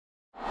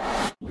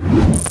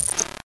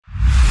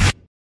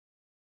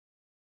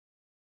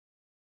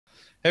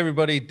Hey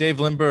everybody, Dave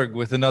Lindberg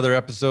with another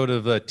episode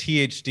of the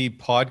THD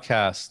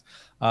podcast.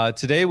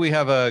 Today we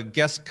have a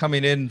guest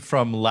coming in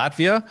from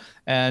Latvia,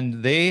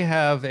 and they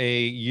have a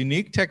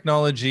unique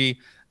technology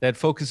that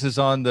focuses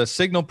on the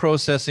signal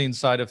processing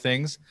side of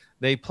things.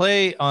 They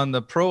play on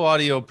the pro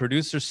audio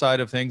producer side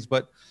of things,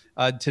 but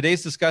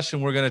today's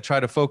discussion we're going to try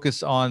to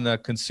focus on the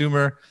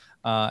consumer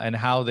and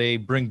how they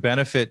bring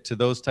benefit to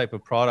those type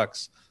of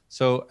products.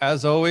 So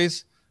as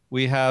always,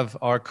 we have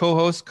our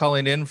co-host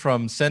calling in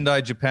from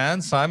Sendai,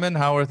 Japan. Simon,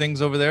 how are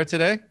things over there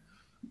today?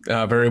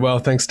 Very well,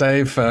 thanks,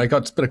 Dave. I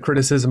got a bit of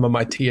criticism on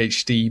my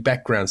THD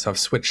background, so I've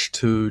switched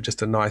to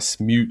just a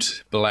nice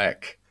mute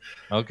black.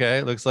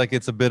 Okay, looks like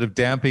it's a bit of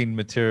damping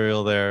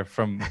material there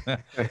from...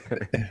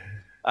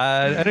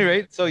 At any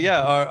rate, so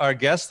yeah, our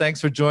guest,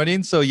 thanks for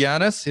joining. So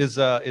Yanis is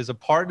a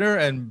partner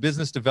and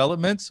business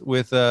development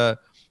with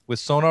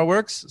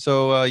SonarWorks.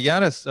 So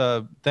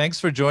Yanis, thanks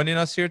for joining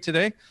us here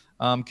today.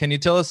 Can you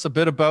tell us a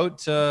bit about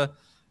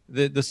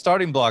the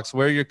starting blocks,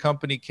 where your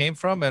company came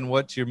from and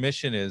what your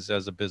mission is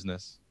as a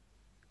business?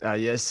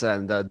 Yes,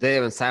 and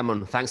Dave and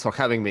Simon, thanks for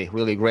having me.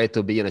 Really great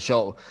to be in a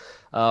show.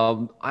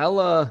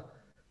 I'll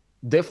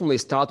definitely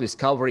start with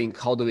covering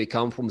how do we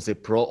come from the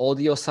pro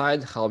audio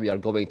side, how we are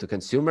going to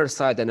consumer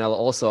side, and I'll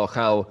also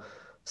have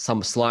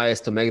some slides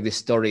to make this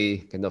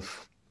story kind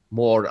of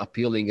more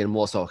appealing and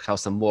also have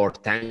some more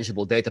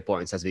tangible data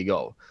points as we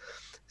go.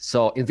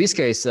 So in this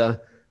case,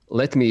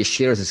 let me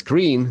share the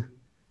screen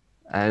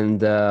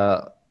and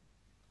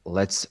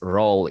let's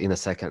roll in a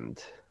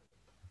second.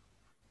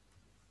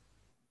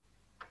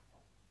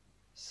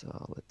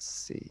 So let's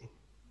see,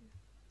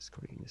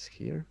 screen is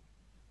here.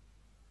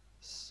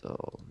 So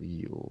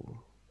view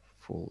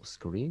full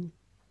screen.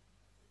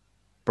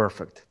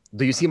 Perfect.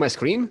 Do you see my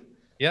screen?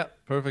 Yeah,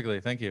 perfectly.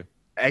 Thank you.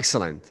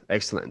 Excellent,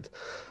 excellent.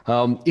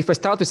 If I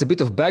start with a bit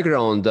of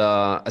background,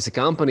 as a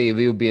company,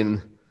 we've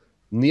been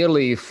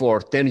nearly for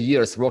 10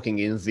 years working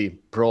in the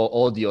pro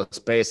audio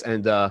space,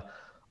 and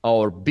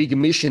our big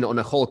mission on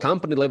a whole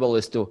company level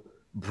is to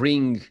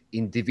bring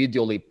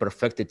individually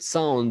perfected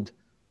sound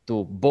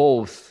to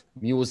both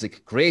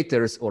music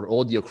creators or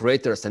audio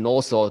creators and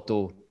also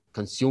to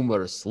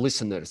consumers,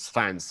 listeners,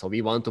 fans. So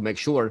we want to make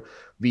sure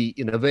we,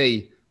 in a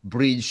way,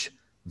 bridge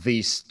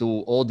these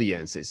two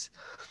audiences.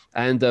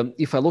 And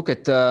if I look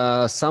at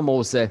some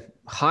of the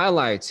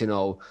highlights,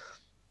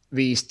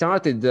 we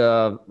started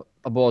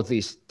about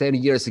this 10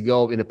 years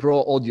ago in a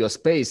pro audio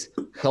space,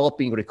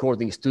 helping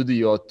recording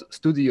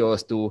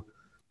studios to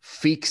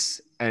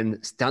fix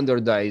and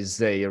standardize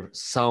their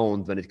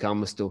sound when it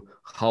comes to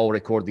how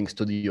recording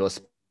studio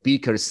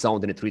speakers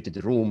sound in a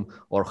treated room,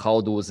 or how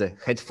do the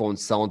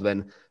headphones sound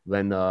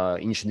when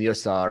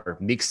engineers are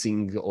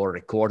mixing or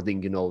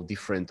recording,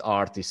 different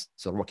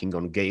artists or working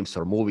on games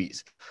or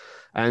movies.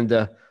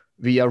 And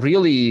we are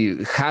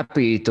really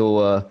happy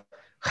to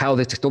have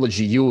the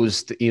technology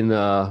used in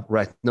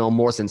right now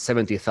more than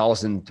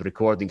 70,000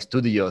 recording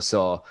studios.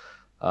 So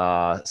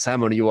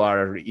Simon, you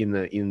are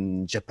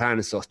in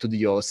Japan, so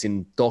studios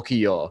in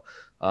Tokyo,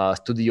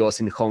 studios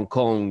in Hong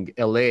Kong,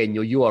 LA,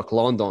 New York,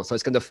 London. So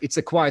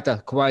it's quite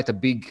a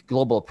big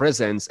global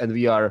presence, and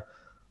we are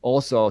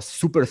also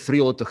super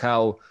thrilled to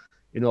have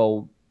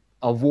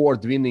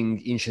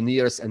award-winning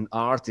engineers and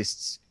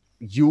artists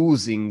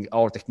using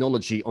our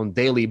technology on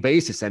daily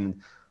basis. And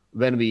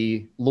when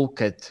we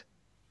look at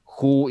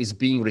who is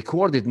being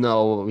recorded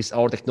now with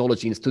our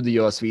technology in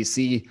studios, we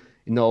see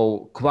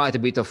quite a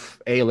bit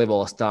of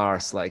A-level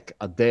stars like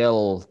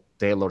Adele,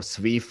 Taylor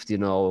Swift,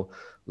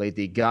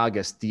 Lady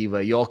Gaga, Steve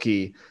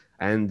Aoki,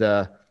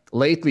 and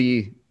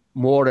lately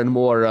more and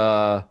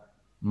more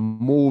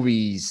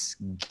movies,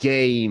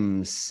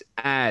 games,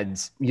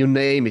 ads, you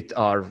name it,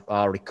 are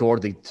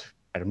recorded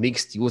and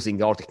mixed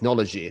using our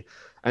technology.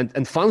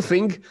 And fun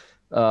thing,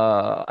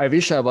 I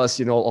wish I was,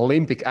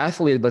 Olympic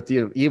athlete, but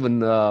even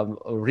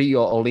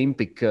Rio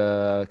Olympic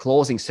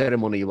closing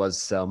ceremony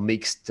was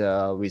mixed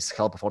with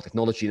help of our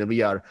technology, and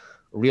we are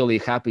really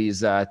happy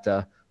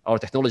that our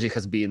technology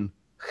has been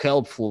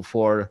helpful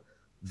for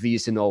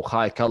these,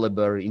 high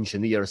caliber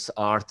engineers,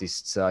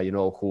 artists,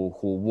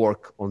 who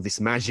work on this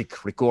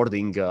magic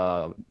recording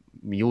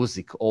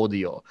music,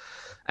 audio.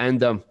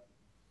 And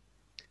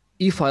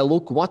if I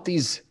look what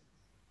is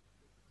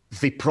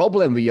the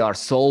problem we are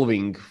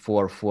solving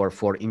for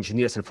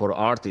engineers and for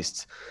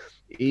artists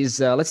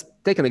is, let's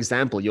take an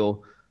example.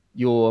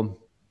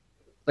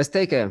 Let's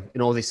take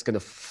this kind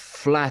of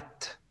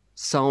flat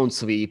sound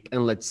sweep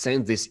and let's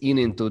send this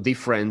into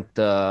different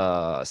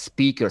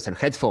speakers and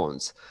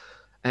headphones.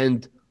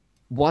 And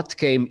what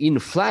came in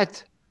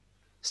flat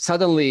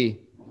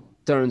suddenly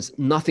turns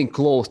nothing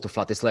close to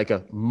flat. It's like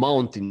a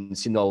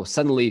mountains,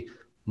 suddenly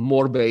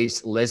more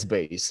bass, less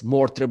bass,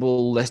 more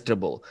treble, less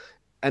treble.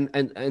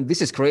 And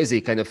this is crazy,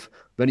 kind of,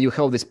 when you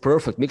have this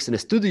perfect mix in a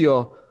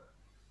studio,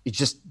 it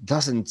just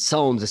doesn't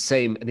sound the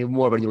same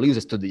anymore when you leave the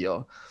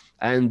studio.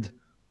 And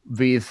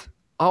with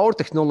our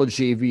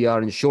technology, we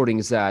are ensuring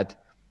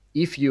that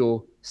if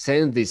you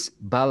send this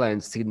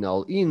balanced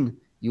signal in,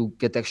 you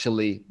get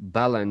actually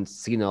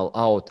balanced signal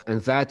out.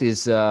 And that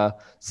is the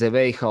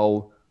way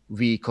how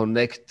we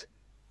connect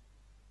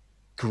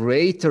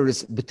creators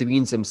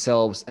between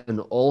themselves, and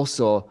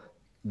also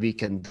we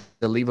can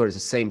deliver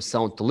the same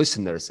sound to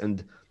listeners.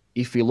 And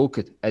if we look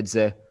at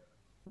the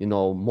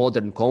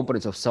modern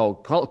components of sound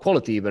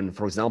quality, even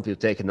for example, you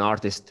take an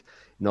artist,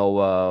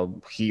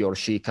 he or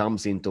she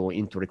comes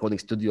into recording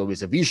studio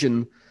with a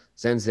vision.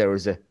 Then there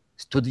is a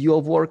studio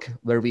work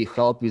where we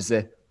help with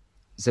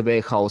the way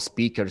how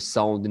speakers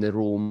sound in a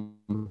room.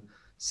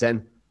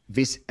 Then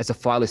this as a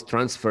file is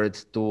transferred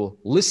to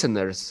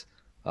listeners.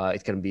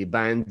 It can be a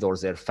band or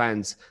their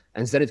fans,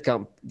 and then it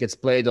gets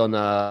played on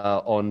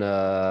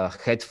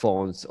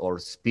headphones or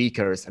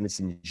speakers, and it's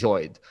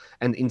enjoyed.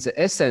 And in the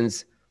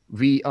essence,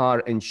 we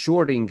are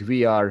ensuring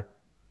we are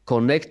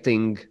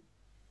connecting.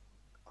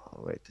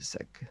 Wait a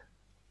sec.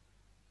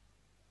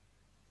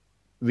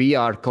 We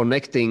are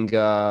connecting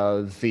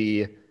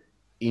the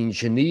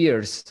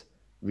engineers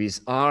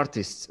with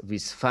artists,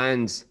 with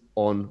fans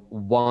on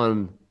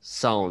one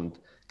sound.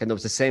 Kind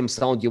of the same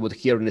sound you would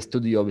hear in a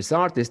studio with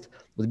artists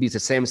would be the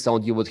same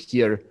sound you would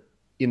hear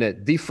in a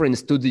different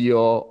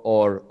studio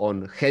or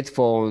on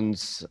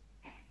headphones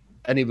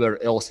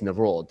anywhere else in the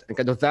world. And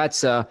kind of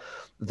that's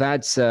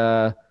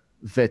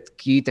that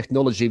key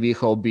technology we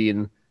have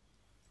been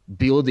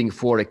building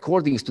for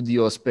recording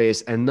studio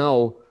space. And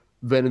now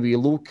when we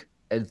look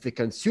at the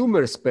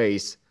consumer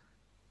space,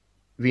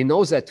 we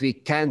know that we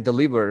can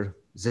deliver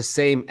the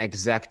same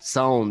exact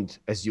sound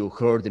as you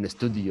heard in the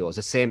studio,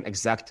 the same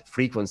exact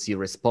frequency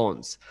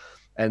response.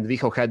 And we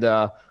have had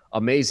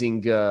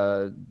amazing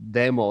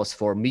demos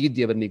for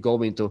media when we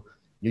go into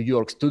New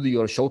York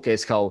studio and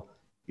showcase how,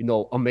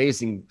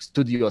 amazing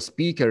studio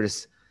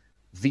speakers,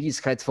 these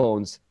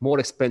headphones, more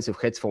expensive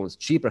headphones,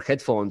 cheaper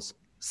headphones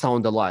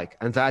sound alike.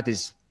 And that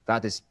is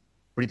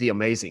pretty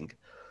amazing.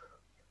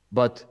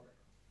 But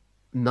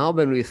now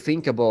when we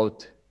think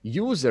about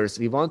users,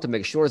 we want to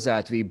make sure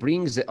that we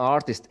bring the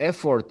artist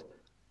effort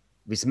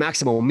with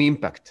maximum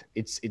impact.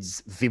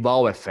 It's the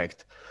wow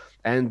effect.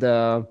 And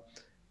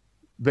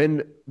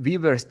when we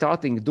were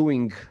starting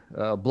doing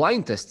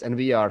blind tests, and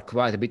we are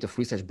quite a bit of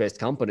research-based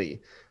company,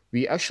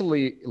 we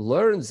actually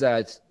learned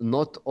that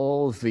not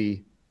all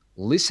the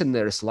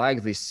listeners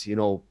like this,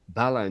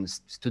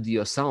 balanced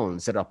studio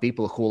sounds. There are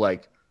people who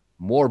like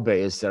more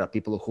bass. There are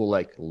people who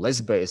like less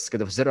bass.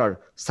 There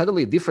are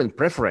suddenly different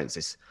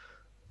preferences.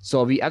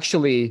 So we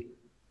actually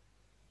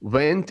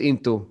went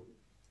into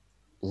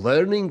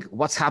learning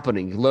what's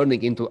happening,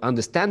 learning into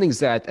understanding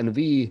that, and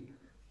we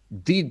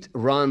did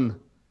run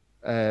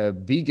a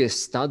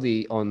biggest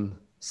study on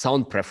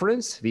sound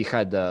preference. We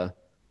had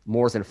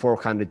more than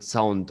 400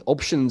 sound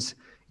options.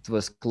 It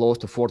was close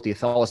to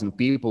 40,000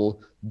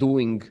 people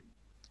doing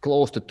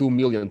close to 2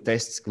 million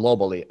tests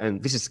globally.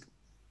 And this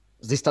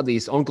study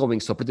is ongoing,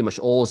 so pretty much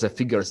all the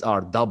figures are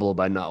double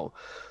by now.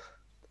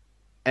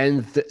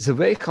 And the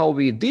way how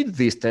we did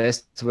these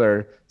tests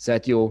were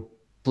that you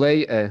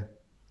play a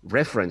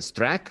reference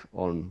track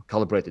on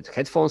calibrated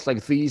headphones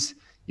like these.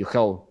 You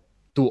have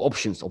two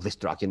options of this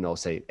track,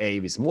 say A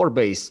with more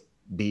bass,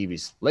 B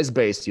with less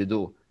bass. You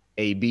do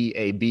A, B,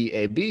 A, B,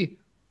 A, B.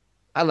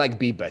 I like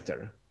B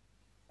better.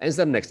 And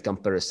the next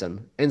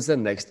comparison, and the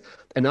next.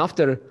 And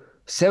after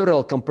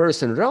several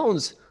comparison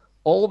rounds,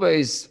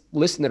 always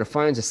listener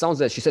finds a sound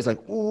that she says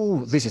like,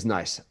 ooh, this is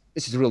nice.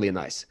 This is really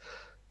nice.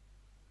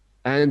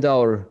 And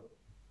our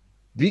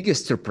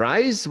biggest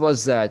surprise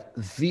was that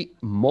the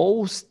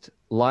most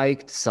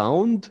liked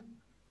sound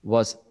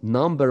was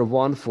number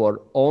one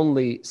for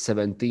only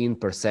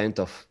 17%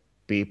 of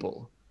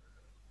people.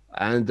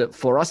 And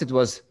for us, it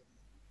was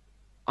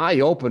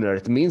eye-opener.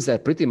 It means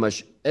that pretty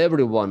much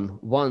everyone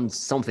wants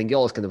something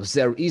else.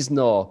 There is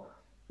no,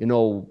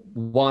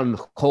 one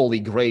holy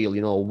grail,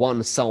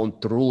 one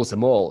sound to rule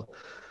them all.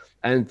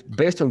 And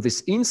based on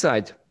this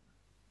insight,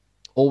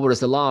 over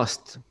the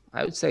last,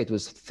 I would say it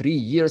was 3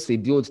 years, we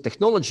built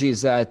technology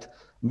that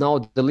now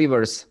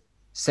delivers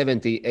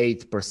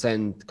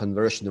 78%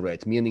 conversion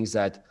rate, meaning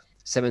that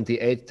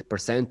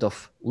 78%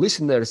 of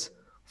listeners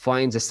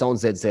find the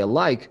sounds that they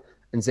like,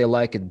 and they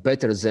like it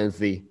better than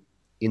the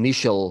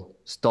initial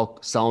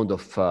stock sound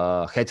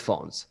of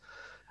headphones.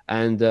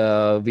 And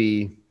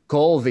we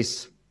call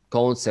this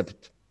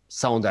concept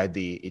sound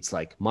ID. It's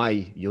like my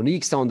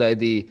unique sound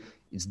ID.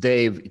 It's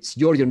Dave, it's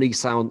your unique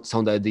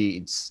sound ID.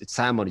 It's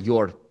Simon,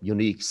 your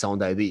unique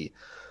sound ID.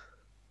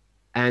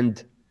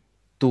 And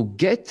to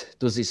get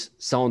to this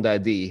sound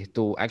ID,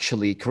 to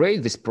actually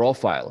create this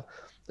profile,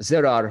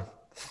 there are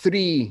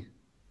 3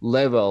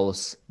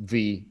 levels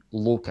we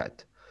look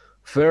at.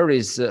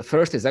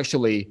 First is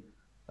actually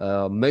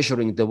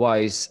measuring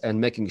device and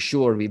making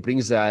sure we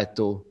bring that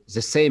to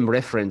the same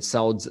reference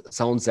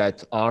sounds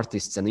that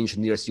artists and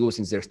engineers use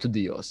in their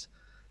studios.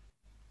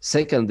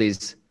 Second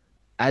is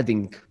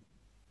adding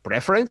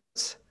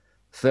preference.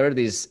 Third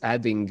is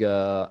adding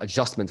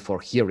adjustment for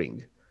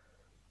hearing.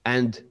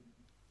 And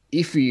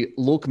if we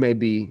look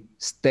maybe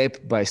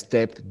step by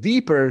step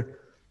deeper,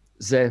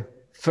 the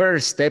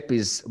first step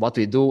is what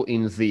we do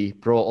in the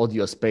pro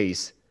audio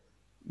space,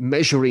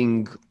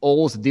 measuring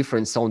all the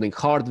different sounding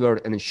hardware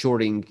and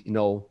ensuring,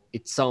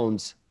 it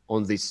sounds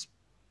on this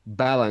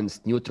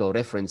balanced, neutral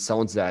reference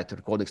sounds that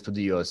recording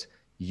studios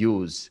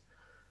use.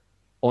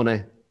 On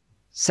a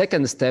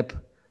second step,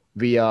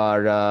 we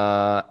are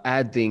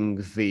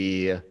adding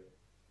the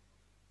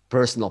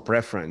personal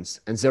preference.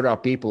 And there are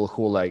people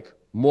who like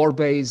more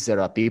bass, there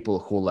are people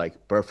who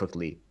like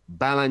perfectly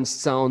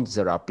balanced sound,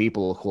 there are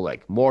people who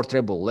like more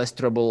treble, less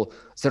treble,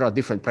 there are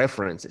different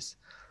preferences.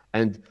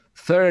 And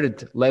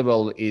third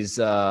level is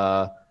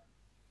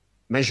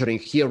measuring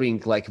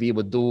hearing like we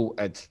would do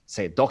at,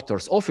 say,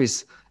 doctor's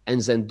office,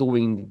 and then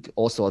doing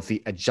also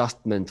the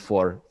adjustment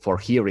for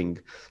hearing.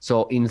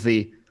 So in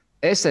the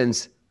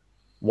essence,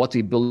 what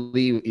we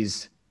believe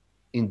is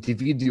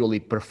individually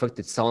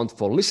perfected sound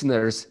for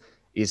listeners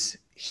is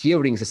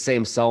hearing the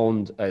same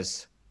sound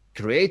as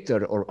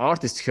creator or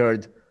artist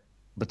heard,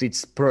 but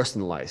it's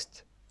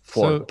personalized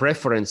for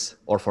preference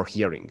or for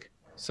hearing.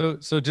 So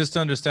just to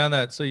understand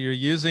that, so you're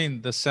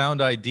using the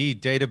Sound ID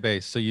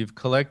database. So you've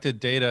collected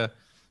data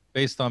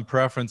based on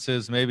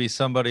preferences. Maybe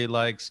somebody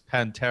likes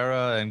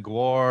Pantera and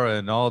Gore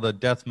and all the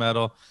death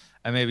metal,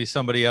 and maybe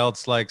somebody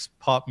else likes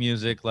pop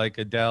music like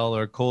Adele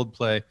or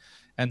Coldplay.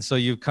 And so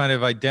you've kind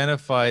of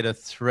identified a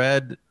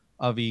thread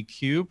of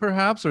EQ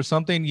perhaps, or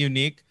something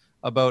unique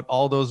about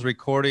all those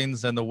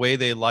recordings and the way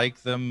they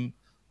like them,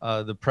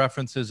 the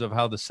preferences of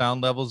how the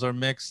sound levels are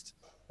mixed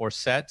or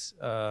set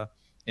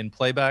in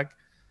playback.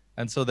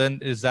 And so then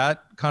is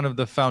that kind of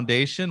the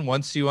foundation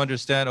once you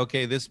understand,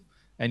 okay, this,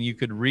 and you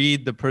could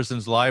read the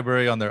person's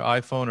library on their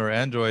iPhone or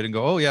Android and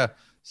go, oh yeah,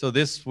 so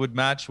this would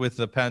match with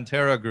the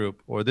Pantera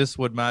group, or this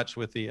would match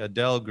with the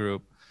Adele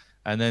group.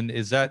 And then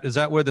is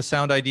that where the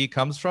Sound ID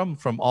comes from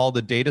all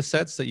the data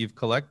sets that you've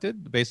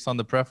collected based on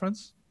the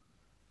preference?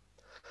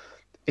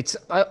 It's,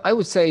 I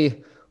would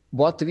say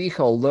what we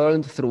have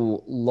learned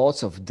through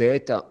lots of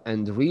data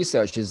and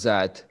research is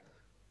that,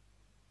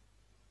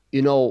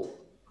 you know,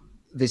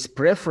 this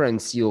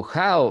preference you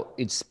have,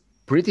 it's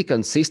pretty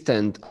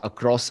consistent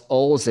across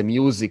all the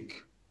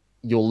music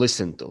you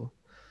listen to.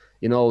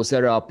 You know,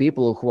 there are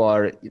people who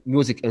are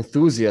music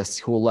enthusiasts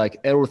who like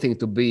everything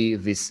to be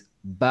this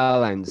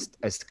balanced,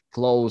 as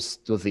close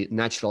to the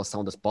natural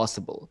sound as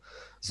possible.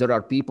 There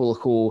are people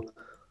who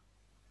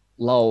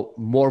love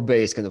more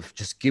bass, kind of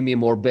just give me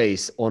more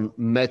bass on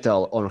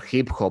metal, on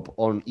hip hop,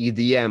 on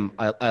EDM.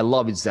 I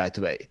love it that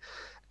way.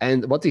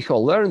 And what we have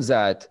learned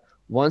that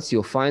once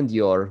you find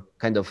your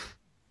kind of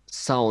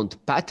sound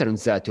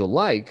patterns that you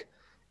like,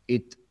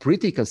 it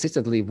pretty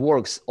consistently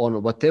works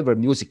on whatever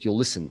music you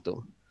listen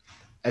to.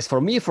 As for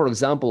me, for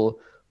example,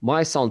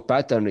 my sound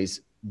pattern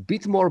is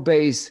bit more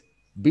bass,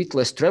 bit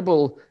less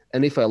treble,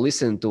 and if I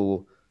listen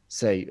to,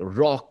 say,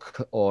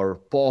 rock or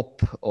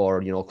pop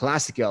or, you know,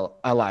 classical,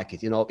 I like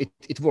it. You know,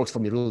 it works for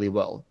me really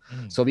well.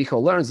 So we have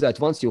learned that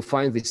once you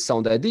find this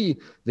sound ID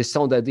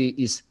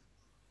is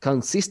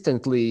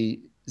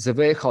consistently the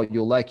way how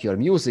you like your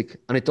music,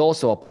 and it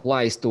also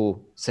applies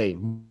to, say,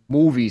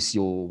 movies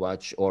you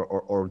watch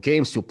or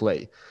games you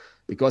play,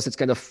 because it's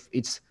kind of,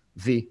 it's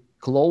the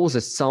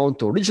closest sound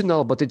to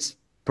original, but it's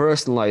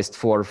personalized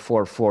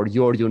for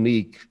your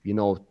unique, you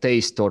know,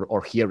 taste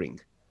or hearing.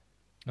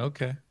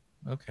 Okay,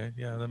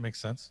 yeah, that makes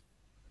sense.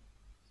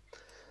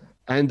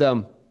 And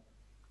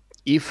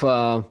if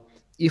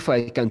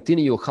I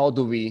continue, how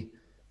do we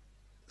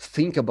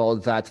think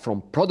about that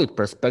from product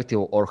perspective,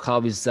 or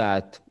how is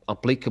that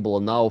applicable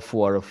now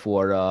for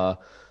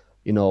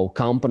you know,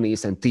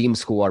 companies and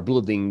teams who are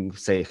building,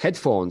 say,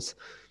 headphones?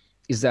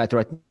 Is that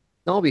right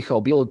now we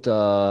have built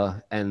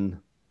an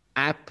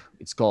app.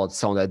 It's called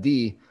Sound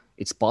ID.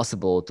 It's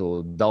possible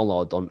to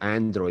download on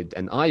Android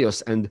and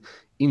iOS. And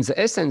in the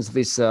essence,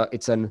 this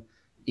it's an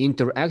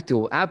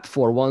interactive app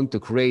for one to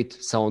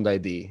create Sound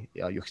ID.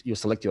 You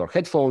select your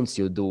headphones,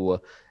 you do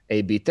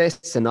A/B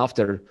tests, and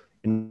after,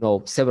 you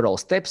know, several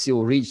steps,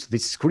 you reach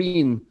this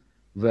screen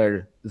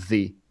where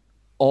the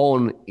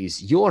on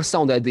is your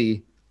Sound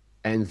ID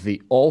and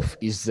the off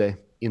is the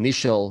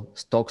initial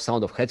stock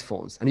sound of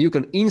headphones. And you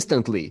can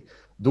instantly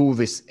do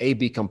this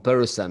A/B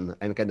comparison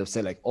and kind of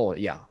say like, oh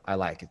yeah, I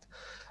like it.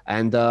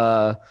 And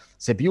the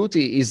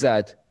beauty is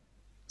that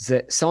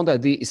the Sound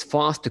ID is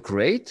fast to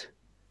create,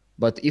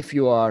 but if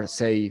you are,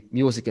 say,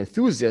 music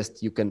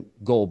enthusiast, you can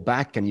go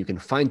back and you can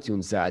fine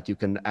tune that. You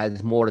can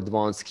add more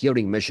advanced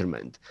hearing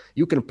measurement.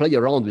 You can play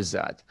around with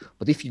that.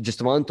 But if you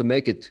just want to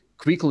make it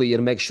quickly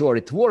and make sure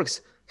it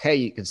works,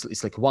 hey,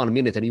 it's like 1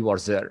 minute and you are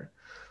there.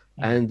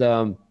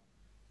 And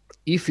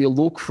if you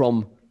look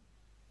from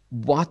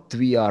what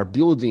we are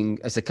building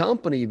as a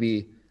company,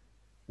 we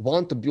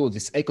want to build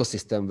this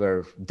ecosystem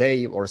where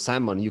Dave or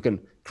Simon, you can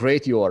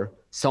create your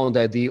Sound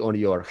ID on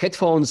your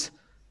headphones.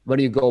 When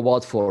you go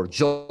out for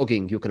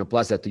jogging, you can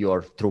apply that to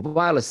your true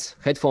wireless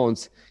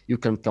headphones. You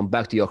can come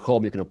back to your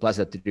home, you can apply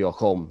that to your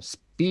home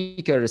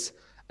speakers.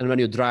 And when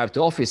you drive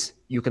to office,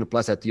 you can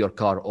apply that to your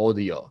car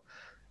audio.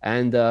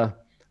 And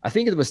I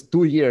think it was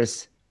 2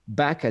 years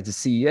back at the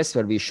CES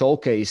where we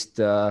showcased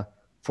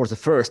for the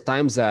first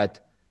time that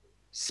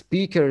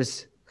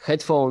speakers,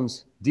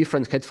 headphones,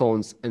 different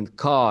headphones, and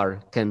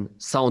car can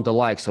sound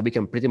alike. So we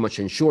can pretty much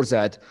ensure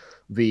that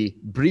we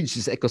bridge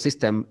this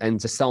ecosystem and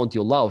the sound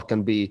you love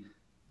can be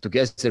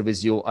together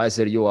with you,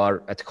 either you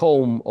are at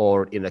home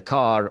or in a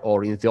car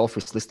or in the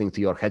office listening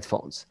to your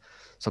headphones.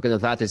 So kind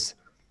of that is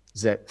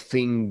the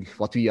thing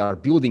what we are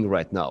building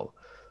right now.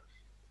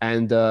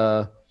 And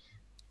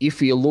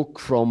if we look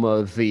from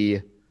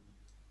the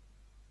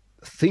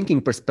thinking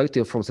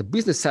perspective from the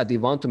business side, we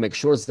want to make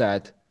sure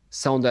that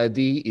Sound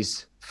ID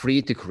is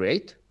free to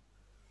create,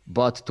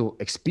 but to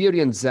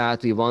experience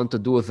that, we want to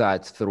do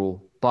that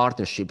through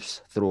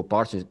partnerships,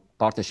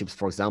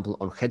 for example,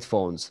 on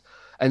headphones.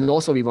 And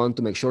also we want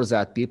to make sure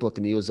that people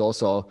can use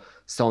also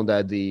Sound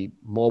ID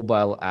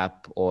mobile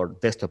app or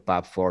desktop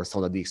app for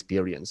Sound ID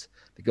experience.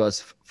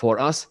 Because for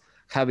us,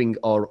 having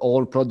our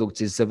own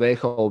products is the way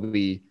how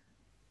we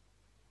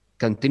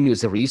continue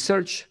the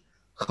research,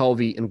 how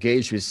we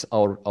engage with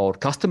our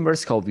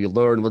customers, how we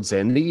learn what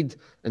they need,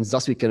 and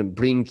thus we can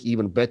bring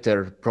even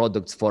better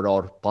products for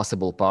our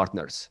possible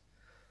partners.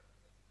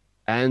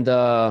 And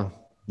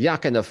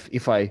kind of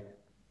if I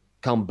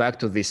come back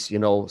to this,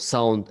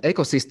 sound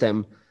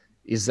ecosystem,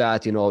 is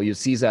that, you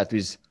see that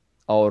with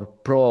our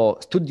Pro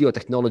Studio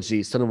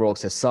technology,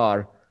 SONARWORKS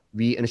SR,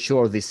 we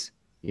ensure this,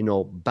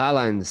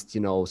 balanced,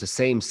 the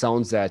same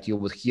sounds that you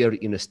would hear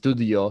in a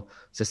studio,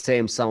 the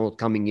same sound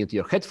coming into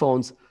your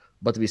headphones,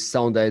 but with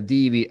Sound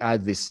ID, we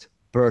add this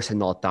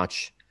personal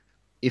touch.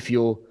 If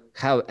you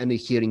have any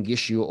hearing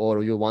issue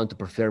or you want to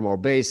prefer more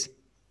bass,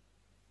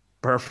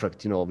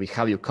 perfect, we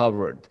have you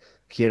covered.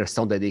 Here,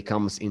 Sound ID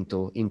comes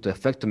into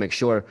effect to make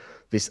sure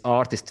this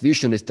artist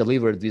vision is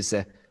delivered with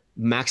a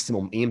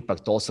maximum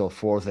impact also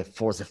for the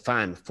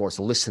fan, for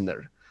the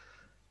listener.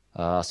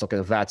 So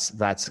kind of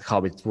that's how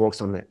it works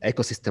on an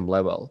ecosystem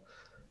level.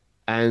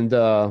 And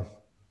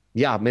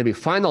maybe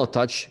final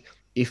touch,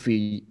 if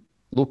we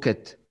look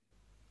at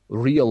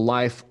real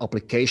life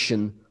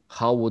application,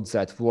 how would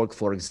that work,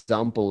 for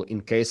example, in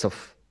case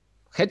of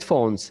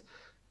headphones?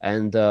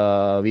 And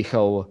we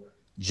have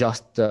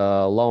just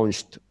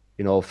launched,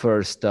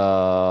 first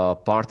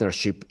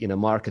partnership in a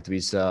market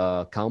with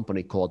a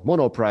company called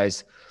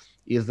Monoprice,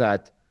 is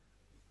that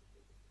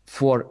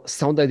for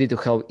Sound ID to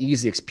have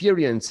easy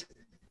experience,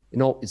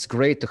 it's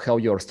great to have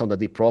your Sound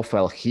ID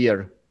profile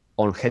here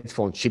on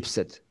headphone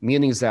chipset,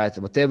 meaning that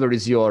whatever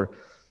is your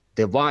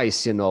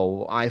device,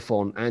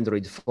 iPhone,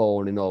 Android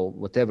phone,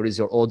 whatever is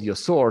your audio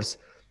source,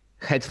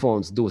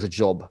 headphones do the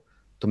job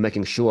to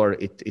making sure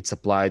it's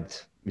applied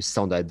with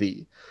Sound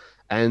ID.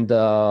 And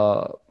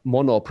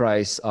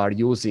Monoprice are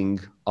using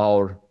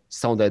our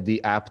Sound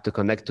ID app to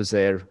connect to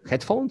their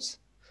headphones,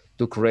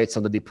 to create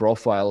Sound ID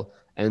profile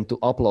and to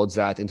upload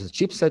that into the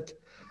chipset.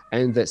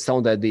 And the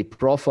Sound ID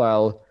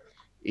profile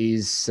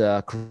is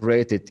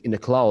created in the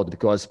cloud,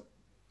 because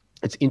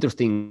it's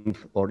interesting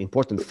or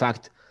important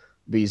fact,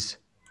 with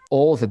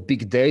all the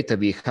big data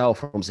we have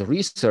from the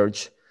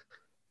research,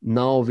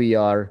 now we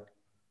are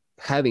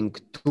having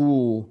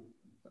two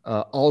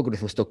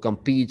algorithms to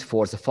compete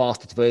for the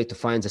fastest way to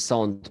find the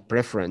sound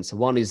preference.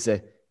 One is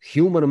a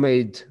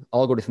human-made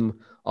algorithm,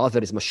 other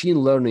is machine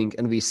learning,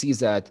 and we see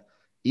that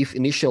if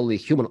initially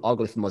human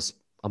algorithm was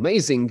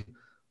amazing,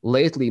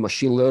 lately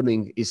machine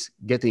learning is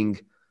getting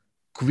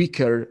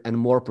quicker and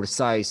more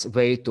precise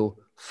way to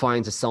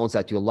find the sounds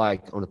that you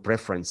like on the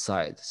preference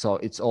side. So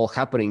it's all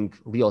happening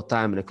real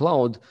time in the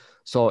cloud.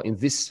 So in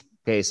this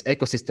case,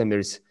 ecosystem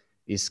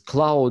is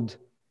cloud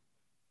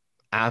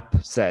app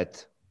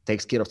that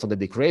takes care of Sound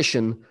ID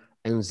creation,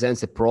 and then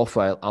the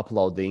profile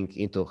uploading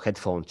into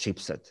headphone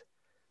chipset.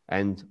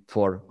 And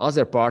for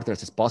other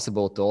partners, it's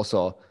possible to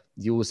also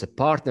use a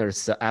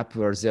partner's app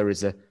where there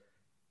is a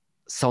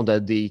Sound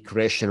ID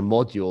creation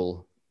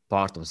module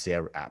part of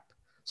their app.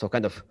 So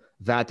kind of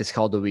that is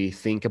how do we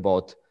think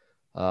about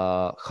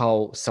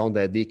how Sound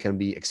ID can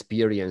be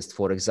experienced,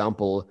 for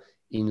example,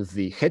 in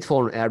the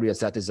headphone areas.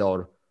 That is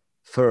our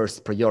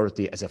first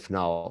priority as of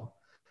now.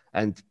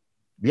 And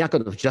yeah,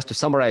 kind of just to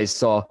summarize,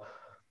 so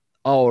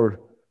our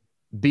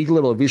big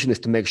level vision is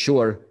to make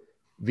sure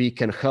we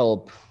can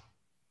help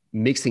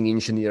mixing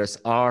engineers,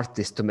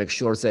 artists, to make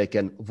sure they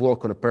can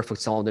work on a perfect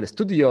sound in the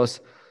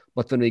studios.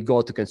 But when we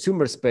go to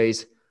consumer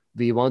space,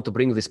 we want to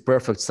bring this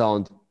perfect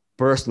sound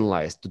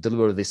personalized to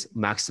deliver this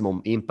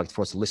maximum impact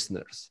for the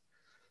listeners.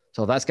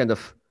 So that's kind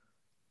of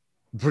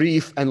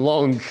brief and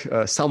long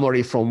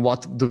summary from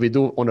what do we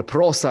do on a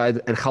pro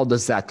side and how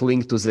does that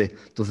link to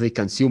the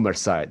consumer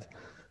side.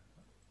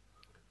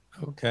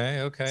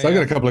 Okay. So I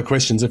got a couple of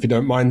questions, if you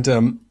don't mind.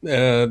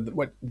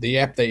 What the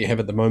app that you have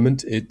at the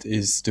moment, it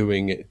is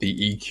doing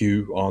the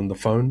EQ on the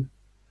phone.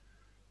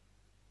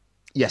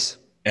 Yes,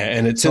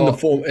 and it's in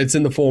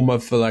the form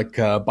of like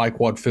a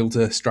biquad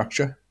filter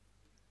structure.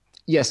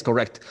 Yes,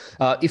 correct.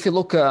 If you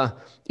look at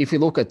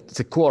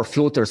the core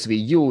filters we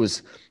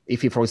use,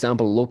 if you, for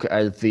example, look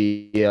at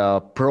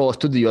the Pro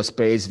Studio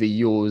space, we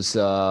use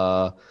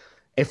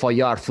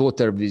FIR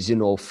filter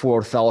with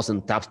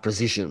 4,000 taps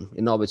precision.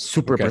 It's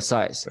super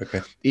precise.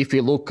 Okay. If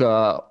you look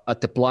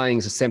at applying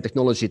the same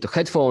technology to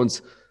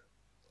headphones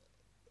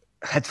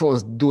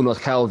do not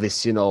have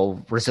this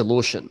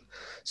resolution.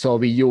 So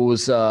we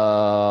use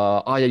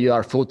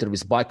IIR filter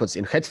with biquads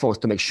in headphones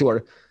to make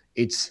sure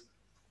it's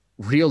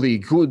really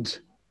good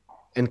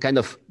and kind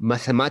of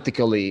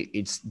mathematically,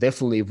 it's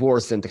definitely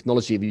worse than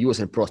technology we use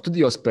in Pro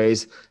Studio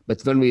space.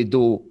 But when we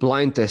do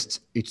blind tests,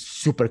 it's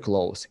super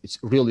close. It's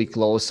really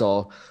close.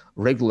 So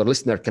regular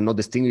listener cannot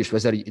distinguish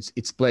whether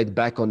it's played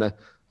back on a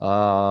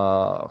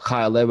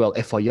high level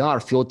FIR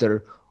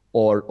filter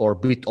or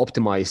bit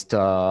optimized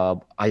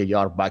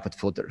IIR backward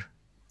filter.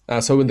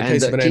 So in the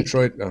case of an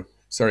Android,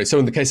 so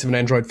in the case of an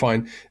Android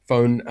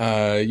phone,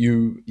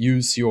 you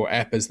use your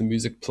app as the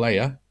music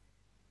player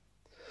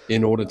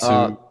in order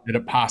to let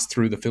it pass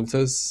through the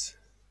filters?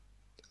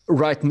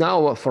 Right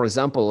now, for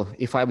example,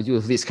 if I would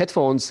use these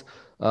headphones,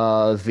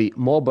 the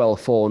mobile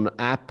phone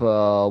app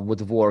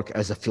would work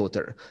as a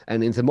filter.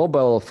 And in the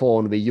mobile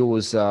phone, we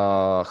use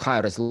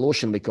high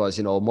resolution because,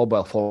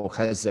 mobile phone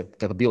has the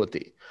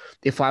capability.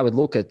 If I would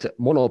look at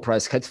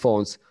monoprice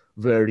headphones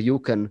where you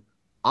can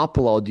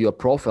upload your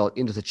profile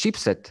into the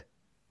chipset,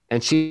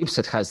 and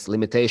chipset has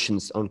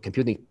limitations on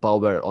computing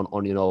power,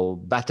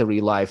 on battery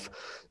life.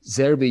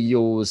 There we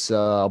use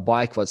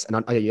backwards and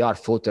an IIR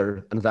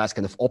filter, and that's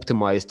kind of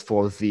optimized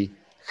for the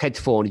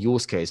headphone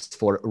use case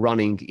for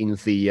running in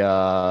the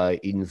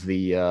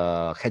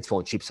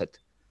headphone chipset.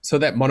 So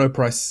that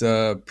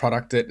monoprice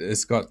product, it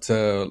has got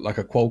like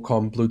a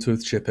Qualcomm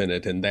Bluetooth chip in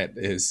it, and that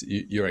is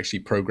you're actually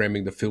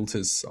programming the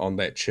filters on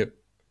that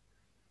chip.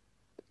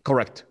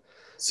 Correct.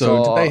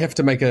 So do they have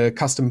to make a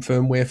custom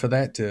firmware for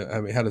that?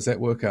 How does that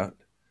work out?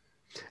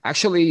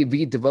 Actually,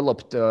 we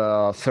developed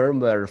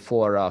firmware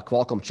for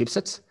Qualcomm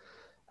chipsets.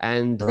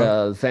 And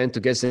then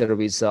together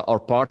with our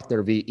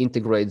partner, we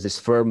integrate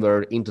this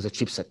firmware into the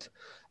chipset.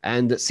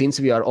 And since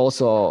we are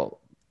also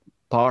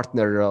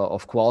partner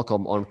of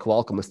Qualcomm on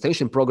Qualcomm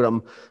extension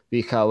program,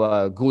 we have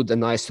a good and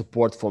nice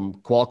support from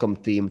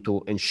Qualcomm team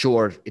to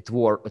ensure it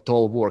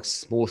all works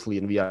smoothly.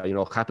 And we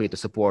are happy to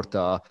support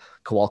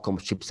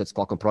Qualcomm chipsets,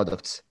 Qualcomm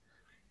products.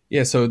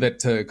 Yeah, so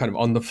that kind of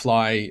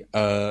on-the-fly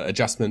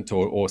adjustment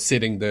or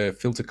setting the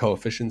filter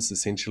coefficients,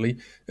 essentially.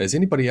 Is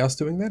anybody else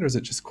doing that, or is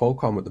it just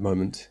Qualcomm at the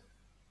moment?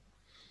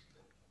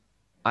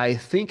 I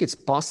think it's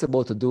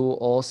possible to do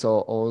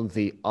also on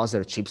the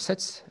other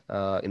chipsets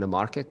in the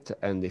market.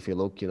 And if you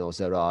look,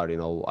 there are,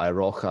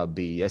 Iroha,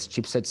 BES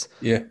chipsets.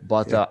 Yeah.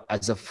 But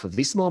as of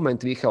this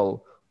moment, we have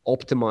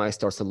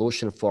optimized our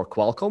solution for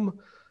Qualcomm.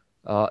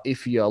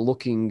 If you are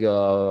looking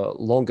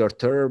longer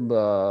term,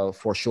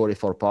 for sure,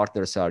 if our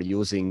partners are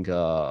using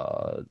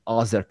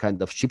other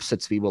kind of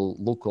chipsets, we will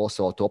look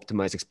also to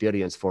optimize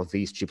experience for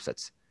these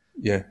chipsets.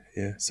 Yeah.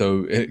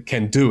 So it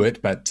can do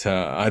it, but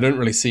I don't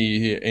really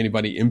see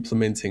anybody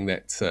implementing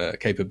that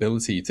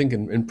capability. You think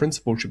in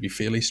principle should be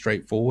fairly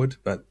straightforward,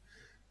 but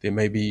there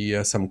may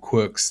be some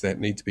quirks that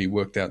need to be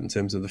worked out in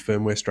terms of the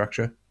firmware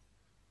structure.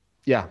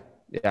 Yeah.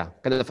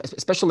 Kind of,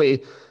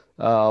 especially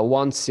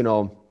once,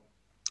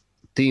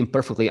 team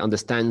perfectly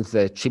understands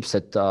the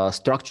chipset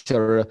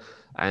structure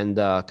and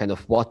kind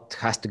of what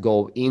has to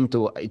go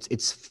into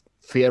it's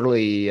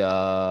fairly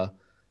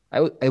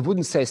I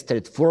wouldn't say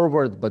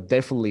straightforward, but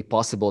definitely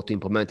possible to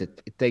implement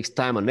it. It takes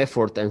time and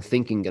effort and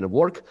thinking and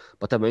work,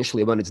 but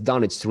eventually when it's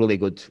done, it's really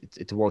good.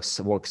 It works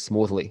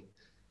smoothly.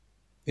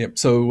 Yep.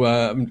 So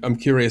I'm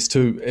curious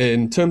too,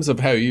 in terms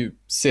of how you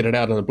set it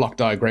out on a block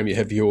diagram, you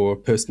have your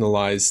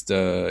personalized,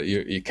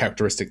 your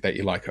characteristic that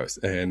you like,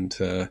 and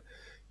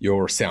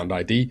your sound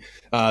ID.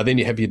 Then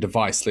you have your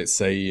device, let's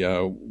say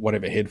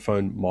whatever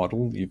headphone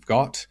model you've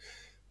got,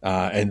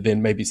 and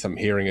then maybe some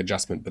hearing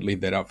adjustment, but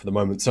leave that out for the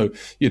moment. So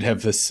you'd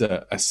have this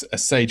a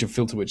stage of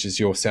filter, which is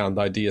your sound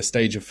ID, a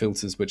stage of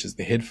filters, which is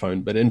the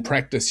headphone. But in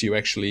practice, you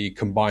actually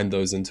combine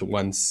those into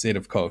one set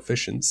of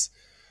coefficients.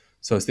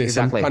 So is there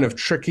some kind of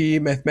tricky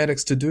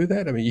mathematics to do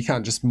that? I mean, you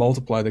can't just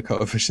multiply the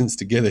coefficients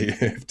together. You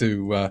have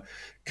to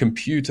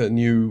compute a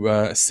new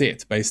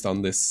set based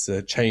on this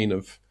chain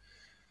of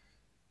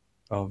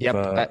yep,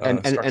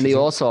 and you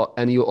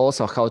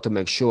also have to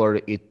make sure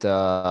it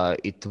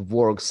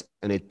works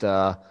and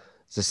the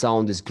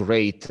sound is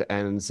great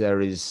and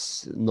there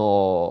is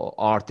no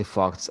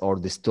artifacts or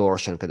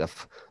distortion. Kind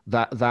of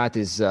that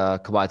is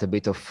quite a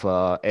bit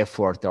of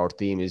effort. Our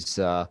team is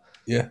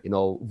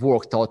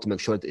worked out to make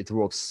sure that it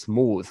works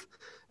smooth.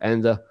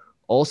 And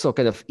also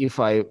kind of if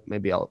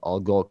I'll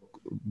go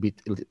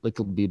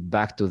little bit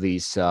back to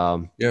these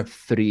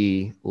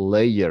 3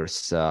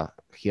 layers.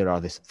 Here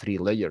are these 3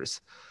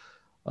 layers.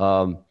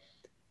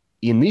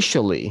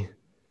 Initially,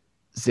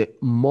 the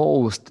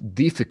most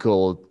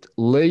difficult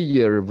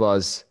layer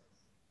was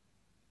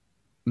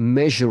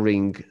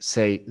measuring,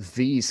 say,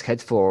 these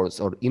headphones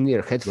or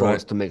in-ear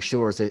headphones to make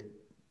sure they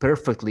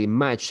perfectly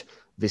match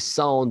the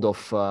sound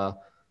of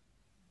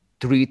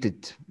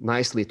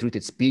nicely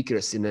treated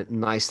speakers in a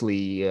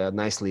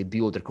nicely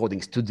built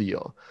recording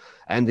studio.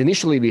 And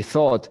initially we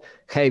thought,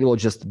 hey, we'll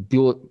just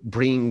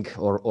bring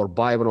or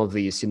buy one of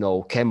these,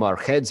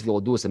 camera heads,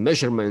 we'll do the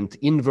measurement,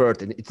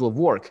 invert, and it will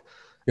work.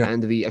 Yeah.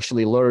 And we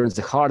actually learned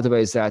the hard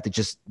way that it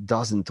just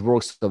doesn't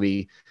work. So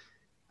I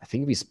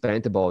think we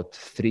spent about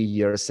 3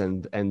 years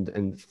and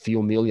few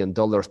 $1 million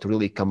to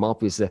really come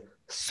up with a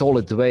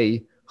solid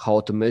way how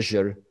to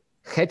measure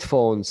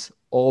headphones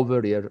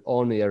over ear,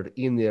 on ear,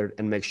 in ear,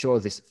 and make sure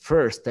this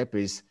first step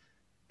is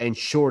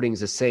ensuring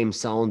the same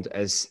sound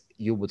as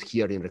you would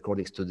hear in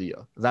recording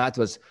studio. That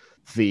was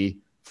the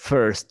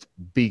first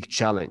big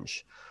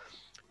challenge.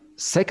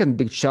 Second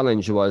big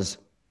challenge was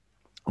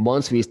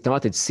once we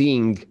started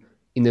seeing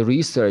in the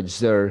research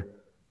their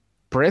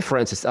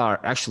preferences are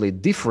actually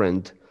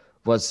different,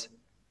 was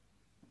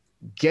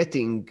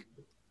getting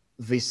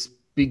this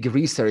big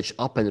research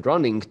up and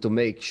running to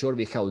make sure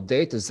we have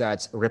data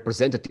that's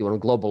representative on a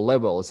global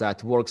level,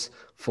 that works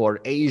for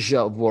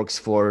Asia, works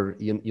for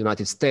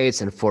United States,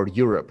 and for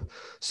Europe.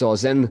 So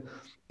then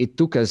it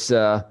took us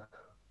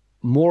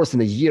more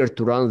than a year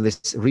to run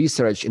this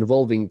research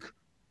involving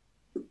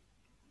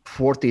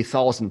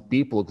 40,000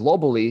 people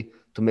globally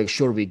to make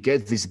sure we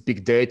get this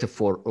big data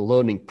for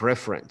learning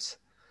preference.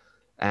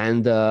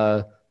 And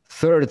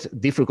third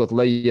difficult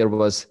layer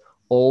was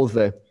all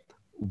the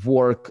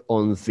work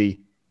on the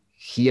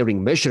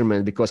hearing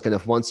measurement, because kind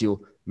of once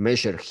you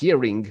measure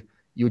hearing,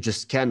 you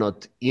just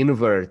cannot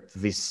invert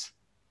this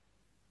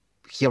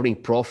hearing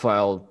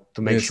profile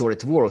to make sure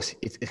it works.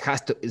 It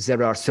has to.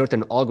 There are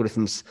certain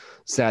algorithms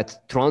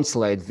that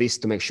translate this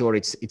to make sure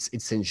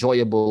it's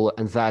enjoyable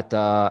and that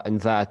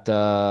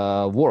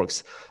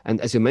works. And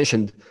as you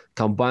mentioned,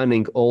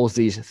 combining all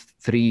these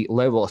three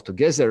levels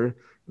together,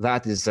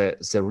 that is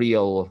the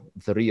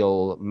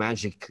real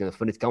magic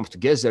when it comes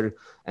together.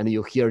 And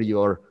you hear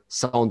your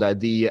sound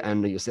ID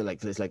and you say like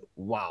this, like,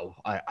 wow,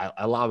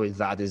 I love it.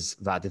 That is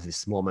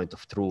this moment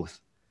of truth.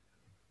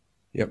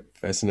 Yep,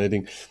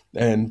 fascinating.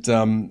 And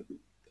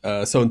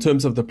so in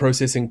terms of the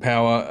processing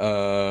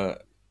power,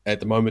 at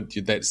the moment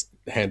that's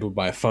handled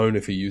by a phone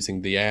if you're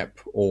using the app,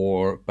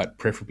 but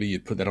preferably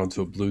you'd put that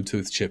onto a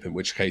Bluetooth chip, in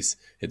which case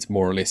it's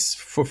more or less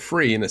for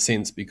free in a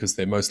sense because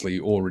they're mostly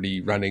already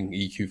running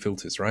EQ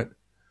filters, right?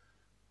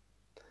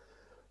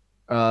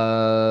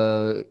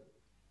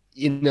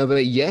 In a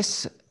way,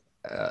 yes.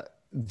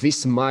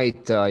 This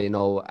might,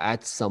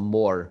 add some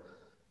more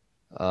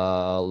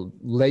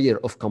layer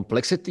of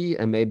complexity,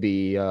 and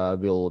maybe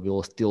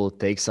we'll still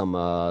take some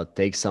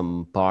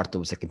part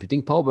of the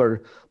computing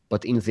power.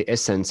 But in the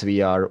essence,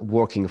 we are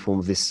working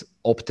from this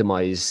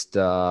optimized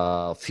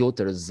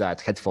filters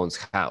that headphones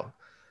have.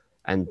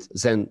 And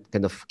then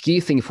kind of key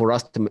thing for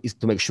us is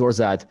to make sure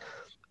that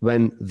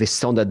when the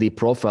sound ID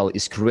profile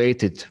is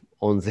created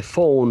on the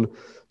phone,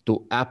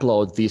 to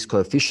upload these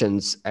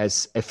coefficients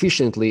as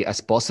efficiently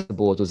as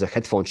possible to the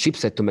headphone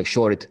chipset to make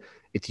sure it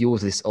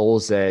uses all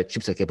the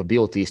chipset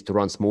capabilities to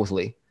run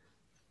smoothly.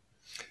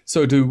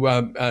 So do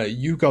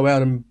you go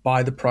out and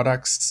buy the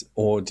products,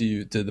 or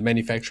do the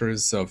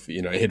manufacturers of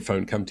a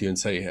headphone come to you and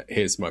say,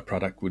 here's my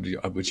product,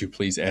 would you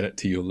please add it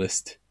to your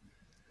list?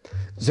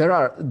 There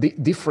are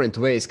different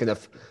ways, kind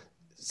of,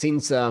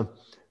 since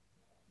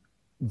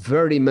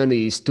very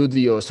many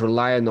studios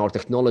rely on our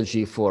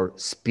technology for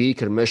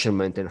speaker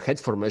measurement and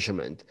headphone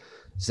measurement.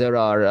 There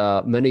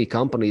are many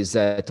companies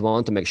that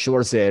want to make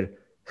sure their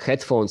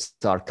headphones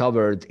are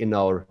covered in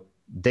our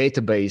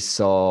database.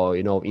 So,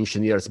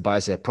 engineers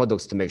buy their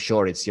products to make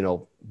sure it's,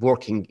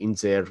 working in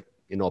their,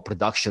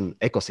 production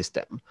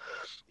ecosystem.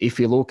 If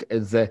you look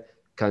at the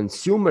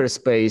consumer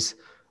space,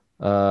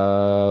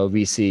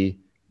 we see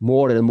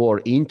more and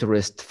more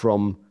interest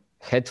from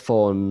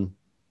headphone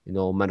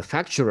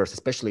manufacturers,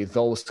 especially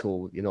those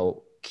who,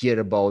 care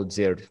about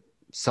their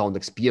sound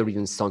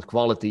experience, sound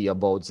quality,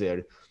 about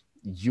their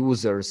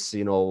users,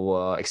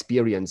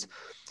 experience.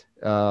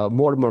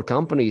 More and more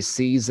companies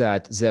see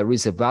that there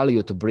is a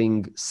value to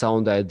bring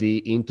sound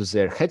ID into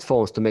their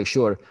headphones to make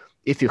sure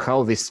if you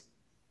have this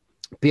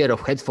pair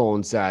of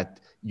headphones that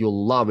you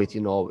love it,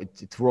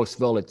 it works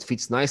well, it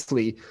fits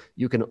nicely,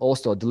 you can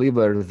also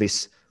deliver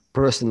this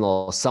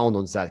personal sound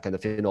on that kind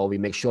of, we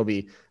make sure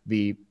we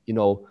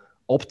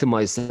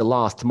optimize the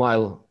last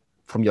mile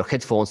from your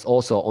headphones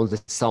also on the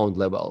sound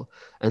level.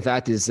 And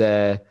that is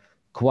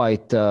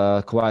quite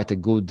a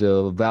good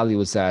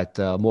value that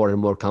more and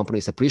more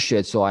companies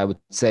appreciate. So I would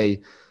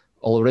say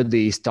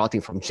already starting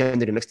from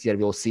January next year,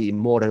 we'll see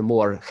more and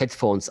more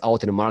headphones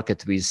out in the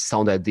market with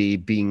Sound ID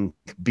being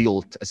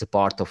built as a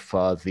part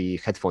of the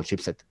headphone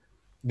chipset.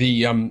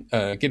 The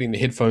getting the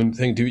headphone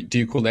thing, do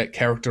you call that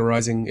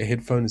characterizing a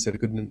headphone? Is that a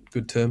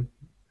good term?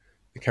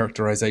 The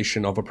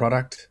characterization of a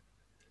product?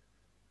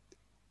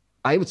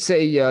 I would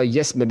say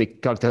yes, maybe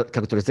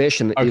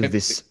characterization is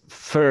this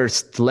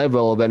first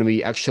level. When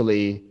we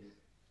actually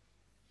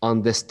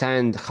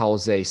understand how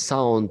they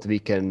sound, we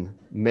can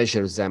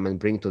measure them and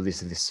bring to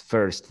this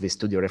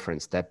studio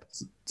reference step.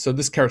 So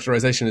this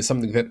characterization is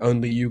something that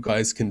only you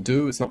guys can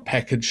do. It's not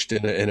packaged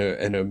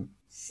in a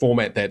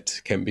format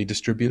that can be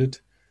distributed.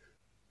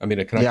 I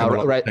mean, can I come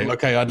along and say,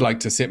 okay, I'd like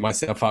to set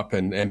myself up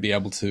and be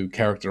able to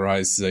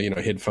characterize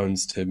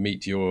headphones to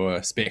meet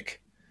your spec?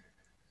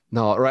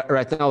 No,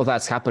 right now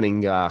that's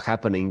happening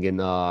in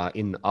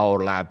our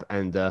lab,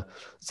 and the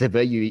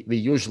way we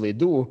usually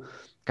do,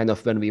 kind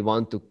of when we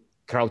want to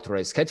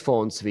characterize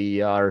headphones,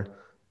 we are,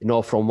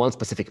 from one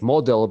specific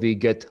model, we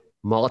get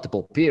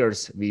multiple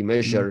pairs, we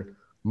measure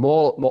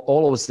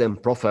all of them,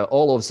 profile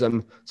all of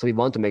them. So we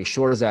want to make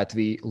sure that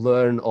we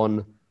learn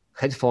on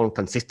headphone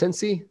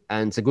consistency.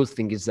 And the good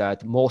thing is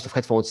that most of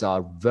headphones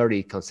are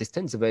very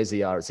consistent the way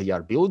they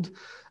are built.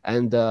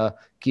 And the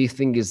key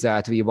thing is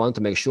that we want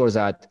to make sure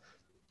that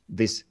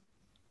this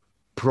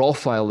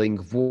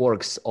profiling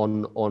works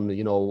on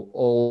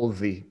all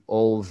the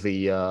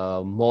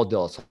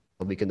models.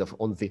 We kind of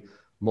on the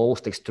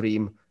most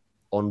extreme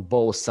on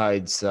both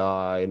sides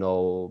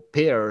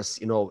pairs,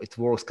 it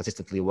works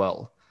consistently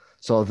well.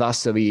 So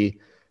thus we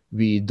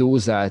do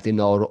that in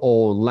our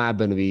own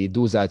lab, and we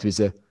do that with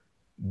a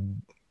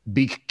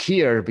big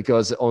care,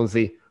 because on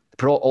the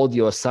pro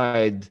audio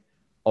side,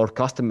 our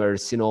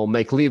customers,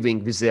 make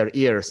living with their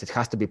ears. It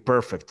has to be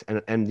perfect.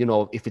 And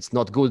if it's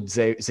not good,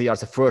 they are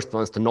the first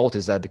ones to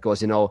notice that, because,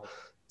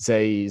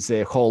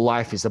 their whole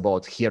life is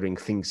about hearing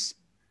things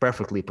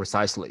perfectly,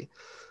 precisely.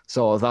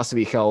 So thus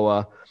we have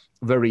a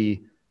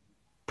very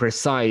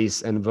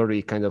precise and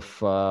very kind of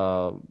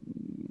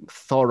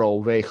thorough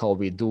way how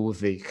we do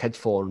the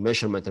headphone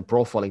measurement and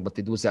profiling, but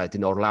we do that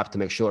in our lab to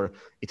make sure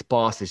it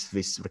passes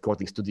this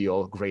recording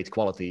studio grade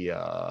quality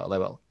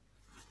level.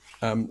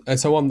 And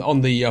so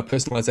on the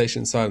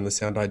personalization side, on the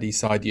Sound ID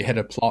side, you had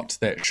a plot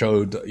that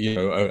showed,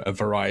 a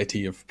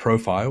variety of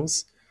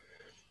profiles.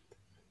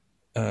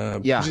 Yeah.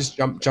 You just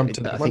jump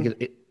to that one.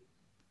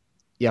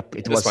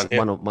 It was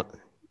one of my,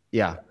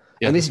 yeah.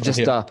 Yeah, and this is just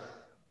a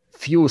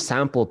few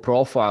sample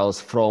profiles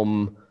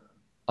from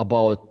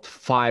about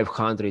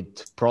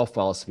 500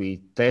 profiles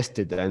we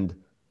tested. And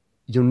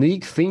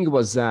unique thing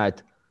was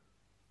that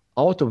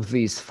out of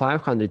these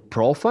 500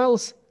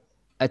 profiles,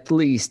 at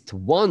least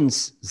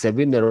once the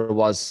winner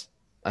was,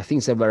 I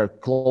think they were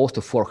close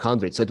to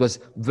 400. So it was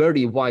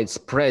very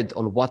widespread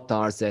on what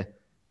are the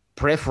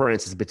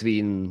preferences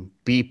between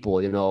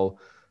people,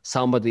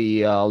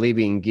 somebody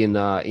living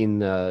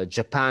in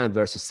Japan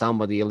versus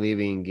somebody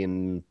living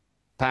in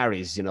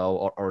Paris,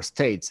 or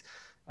States.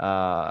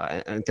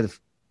 And kind of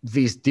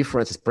these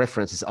differences,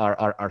 preferences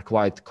are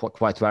quite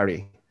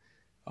vary.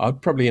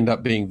 I'd probably end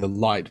up being the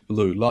light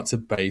blue, lots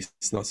of bass,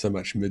 not so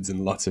much mids,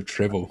 and lots of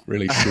treble,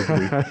 really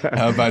sugary.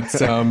 But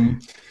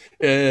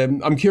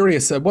I'm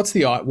curious, what's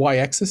the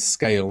y-axis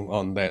scale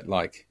on that?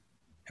 Like,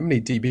 how many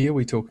dB are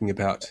we talking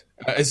about?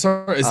 Is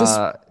this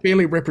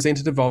fairly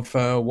representative of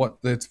what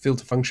the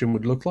filter function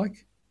would look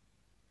like?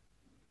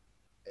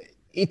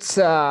 It's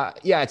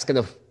it's kind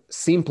of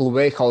simple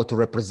way how to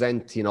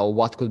represent,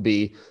 what could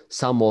be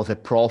some of the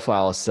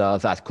profiles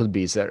that could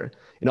be there,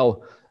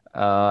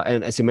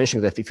 and as you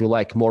mentioned, that if you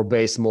like more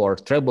bass, more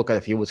treble, kind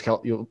of you would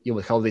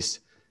have this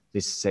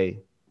say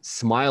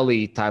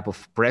smiley type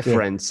of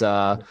preference.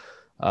 Yeah.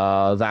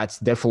 That's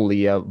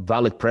definitely a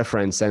valid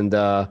preference, and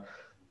there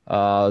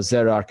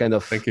are kind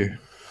of thank you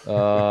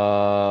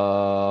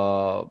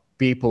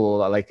people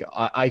like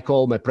I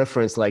call my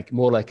preference like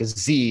more like a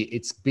Z.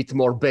 It's a bit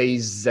more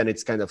bass and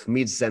it's kind of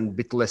mids and a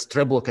bit less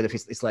treble. Kind of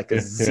it's like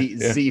a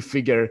Z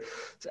figure,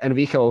 and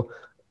we have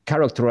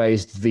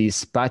characterized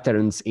these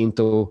patterns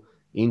into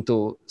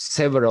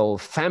several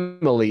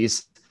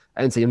families.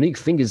 And the unique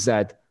thing is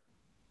that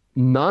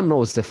none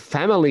of the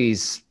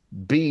families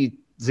beat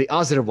the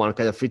other one.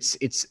 Kind of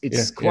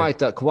it's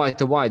quite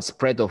a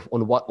widespread of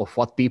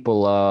what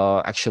people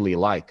actually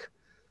like.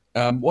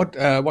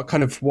 What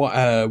kind of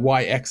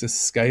y-axis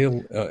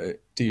scale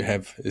do you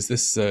have? Is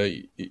this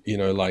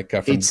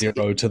from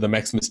 0 to the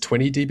maximum is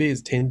 20 dB?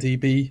 Is 10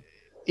 dB?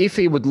 If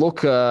we would look,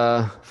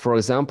 for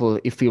example,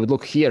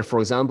 here, for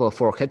example,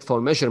 for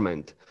headphone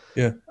measurement,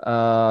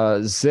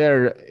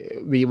 there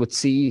we would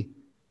see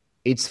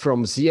it's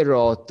from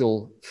 0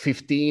 to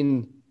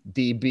 15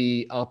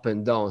 dB up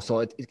and down. So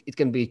it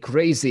can be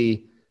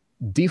crazy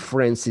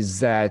differences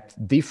that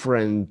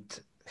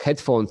different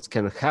headphones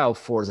can have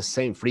for the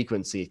same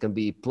frequency. It can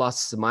be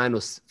plus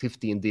minus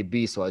 15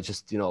 dB. So I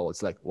just,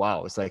 it's like,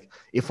 wow. It's like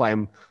if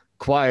I'm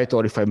quiet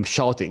or if I'm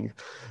shouting.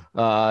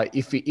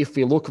 If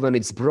we look when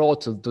it's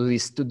brought to the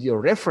studio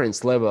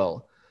reference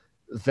level,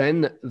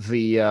 then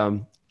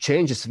the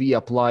changes we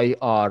apply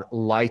are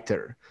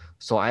lighter.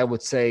 So I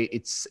would say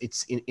it's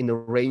in a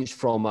range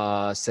from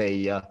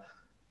 0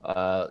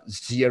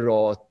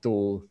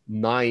 to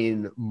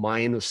 9,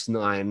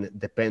 -9,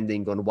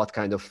 depending on what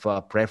kind of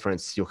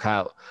preference you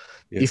have.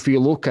 Yes. If you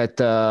look at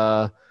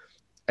the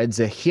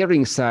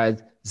hearing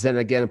side, then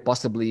again,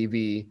 possibly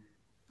we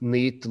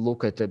need to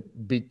look at a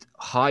bit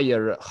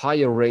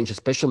higher range,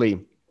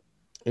 especially,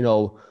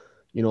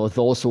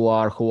 those who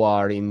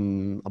are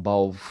in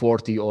about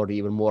 40 or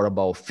even more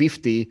about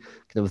 50,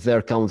 kind of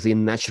there comes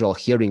in natural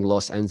hearing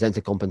loss, and then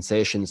the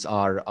compensations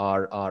are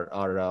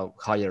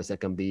higher. They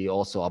can be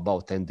also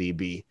about 10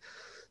 dB.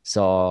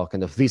 So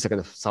kind of these are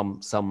kind of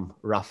some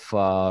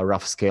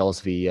rough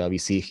scales we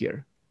see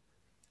here.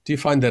 Do you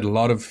find that a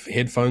lot of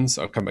headphones,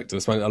 I'll come back to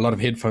this one, a lot of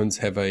headphones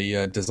have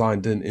a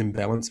designed-in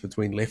imbalance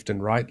between left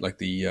and right, like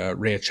the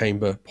rear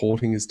chamber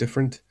porting is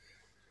different?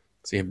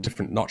 So you have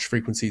different notch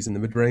frequencies in the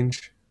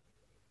mid-range?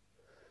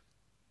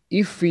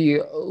 If we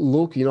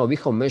look, we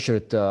have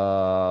measured,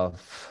 I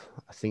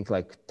think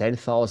like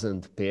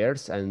 10,000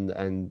 pairs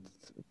and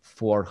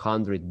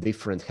 400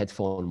 different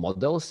headphone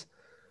models.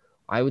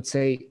 I would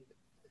say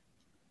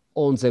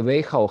on the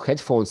way how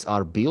headphones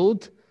are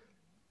built,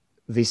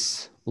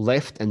 this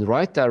left and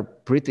right are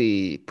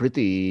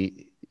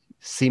pretty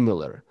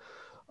similar.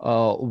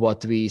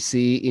 What we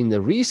see in the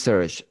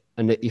research,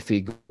 and if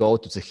we go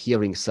to the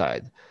hearing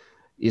side,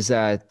 is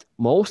that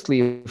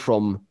mostly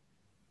from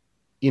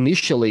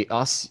initially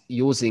us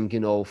using,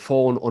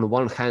 phone on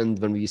one hand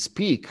when we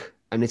speak,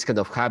 and it's kind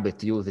of habit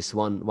to use this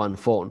one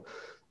phone,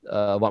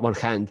 one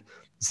hand,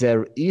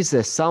 there is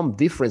some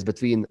difference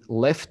between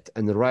left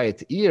and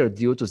right ear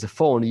due to the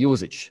phone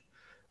usage.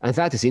 And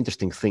that is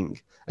interesting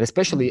thing. And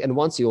especially, and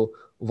once you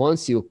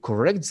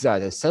correct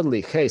that, and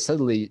suddenly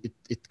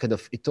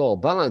it all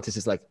balances.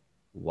 It's like,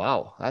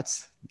 wow,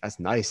 that's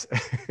nice.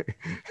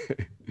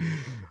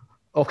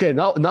 Okay,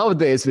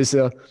 nowadays with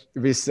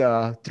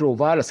through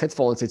wireless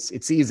headphones,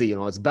 it's easy,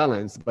 it's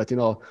balanced. But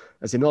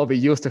as you know, we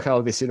used to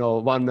have this,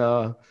 one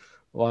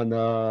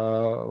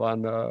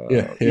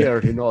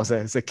ear,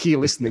 the key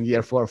listening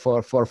ear for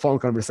phone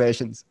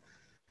conversations.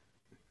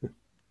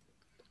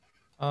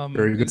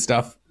 Very good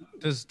stuff.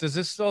 Does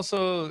this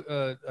also?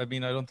 I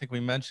don't think we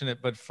mentioned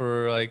it, but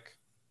for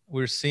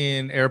we're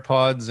seeing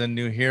AirPods and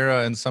New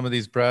Hera and some of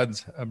these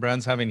brands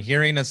having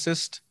hearing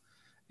assist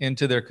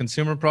into their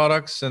consumer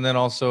products, and then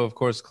also, of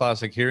course,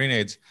 classic hearing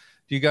aids.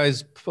 Do you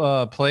guys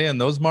play in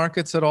those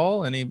markets at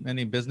all?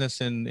 Any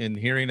business in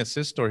hearing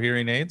assist or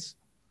hearing aids?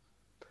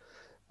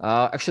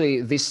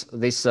 Actually, this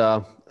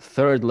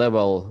third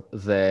level,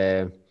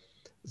 the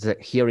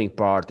hearing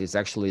part is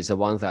actually the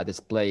one that is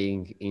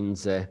playing in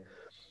the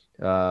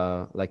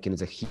in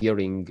the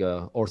hearing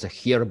or the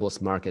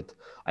hearables market.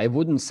 I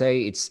wouldn't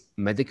say it's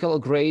medical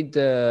grade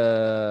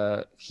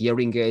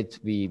hearing aid.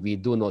 We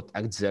do not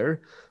act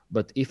there.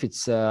 But if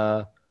it's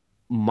a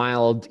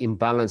mild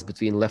imbalance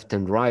between left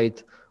and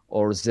right,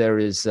 or there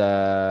is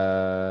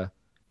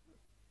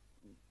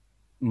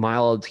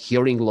mild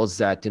hearing loss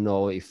that,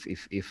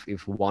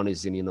 if one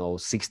is in,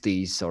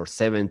 60s or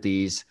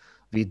 70s,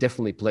 we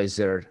definitely place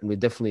there, and we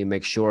definitely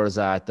make sure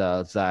that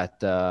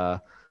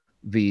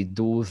we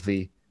do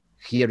the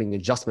hearing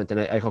adjustment.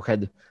 And I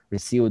had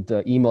received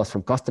emails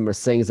from customers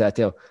saying that,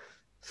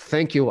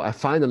 thank you, I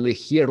finally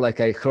hear like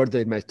I heard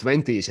it in my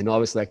 20s. I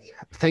was like,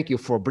 thank you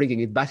for bringing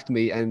it back to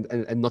me and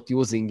not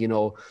using,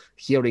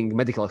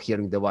 medical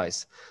hearing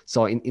device.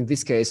 So in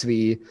this case,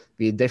 we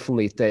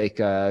definitely take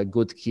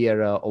good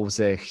care of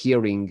the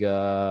hearing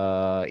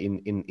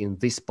in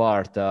this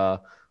part.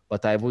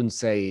 But I wouldn't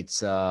say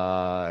it's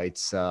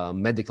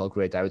medical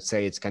grade. I would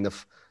say it's kind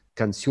of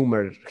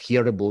consumer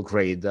hearable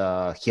grade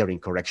hearing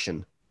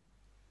correction.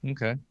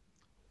 Okay.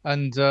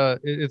 And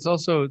it's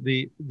also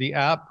the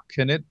app,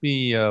 can it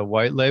be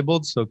white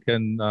labeled? So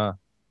can the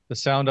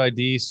Sound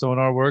ID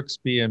SonarWorks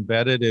be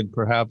embedded in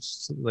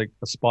perhaps like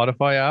a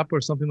Spotify app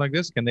or something like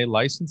this? Can they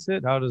license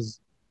it? How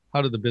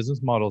do the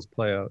business models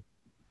play out?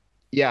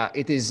 Yeah,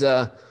 it is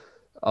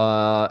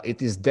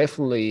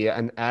definitely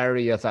an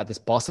area that is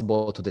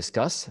possible to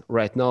discuss.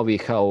 Right now we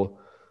have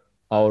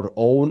our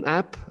own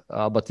app,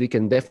 but we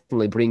can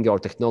definitely bring our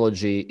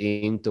technology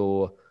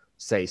into,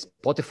 say,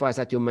 Spotify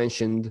that you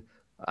mentioned,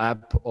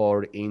 app,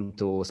 or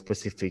into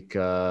specific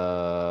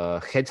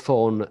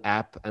headphone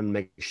app, and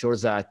make sure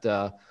that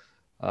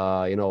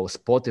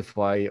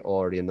Spotify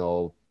or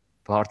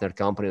partner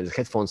company in the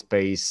headphone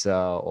space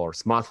or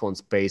smartphone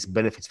space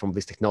benefits from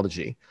this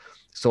technology.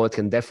 So it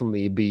can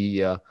definitely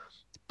be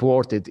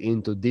ported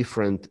into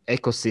different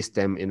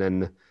ecosystem in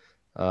an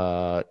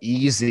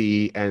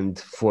easy and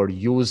for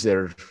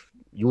user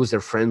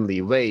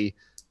friendly way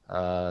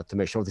to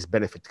make sure this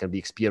benefit can be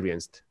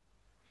experienced.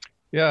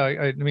 Yeah,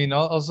 I mean,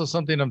 also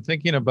something I'm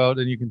thinking about,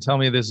 and you can tell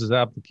me this is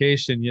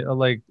application.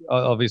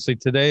 Obviously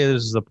today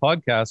this is a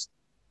podcast,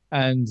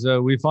 and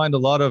we find a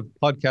lot of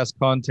podcast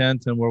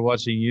content, and we're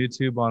watching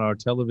YouTube on our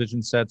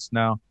television sets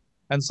now.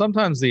 And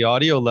sometimes the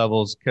audio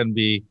levels can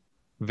be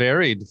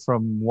varied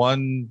from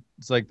one,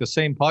 it's like the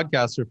same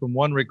podcaster from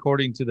one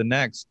recording to the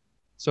next.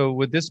 So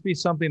would this be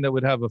something that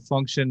would have a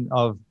function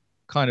of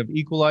kind of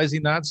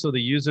equalizing that, so the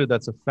user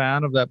that's a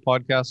fan of that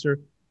podcaster,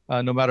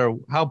 no matter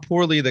how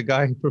poorly the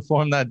guy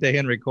performed that day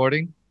in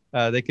recording,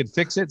 they could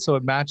fix it so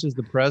it matches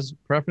the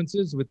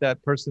preferences with that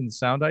person's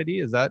sound ID?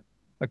 Is that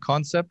a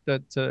concept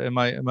that, am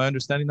I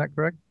understanding that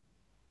correct?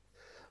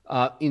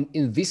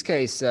 In this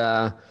case,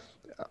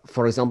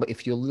 for example,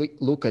 if you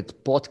look at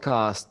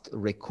podcast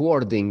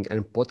recording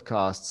and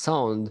podcast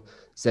sound,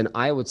 then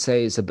I would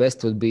say the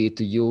best would be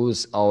to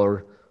use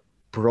our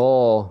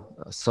Pro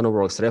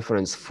SonarWorks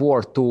Reference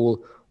 4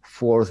 tool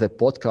for the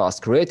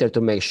podcast creator to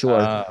make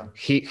sure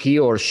he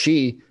or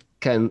she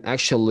can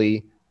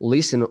actually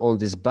listen on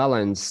this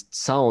balanced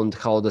sound,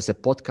 how does a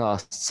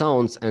podcast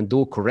sounds, and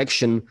do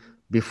correction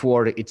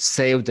before it's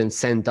saved and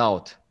sent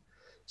out.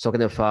 So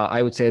kind of,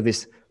 I would say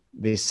this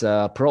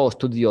Pro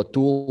Studio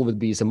tool would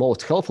be the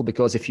most helpful,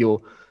 because if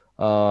you,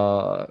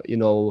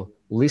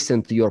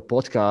 listen to your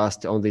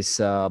podcast on this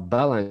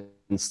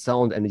balanced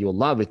sound and you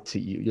love it,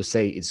 you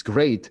say it's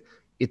great,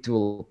 it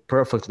will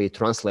perfectly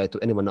translate to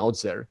anyone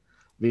out there.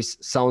 With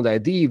Sound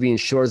ID, we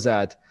ensure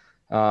that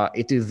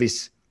it is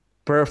this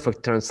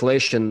perfect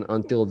translation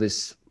until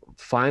this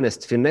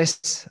finest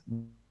finesse,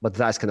 but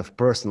that's kind of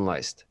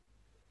personalized.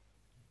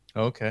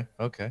 Okay.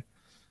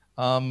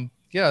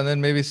 Yeah, and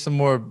then maybe some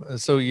more.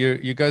 So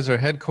you guys are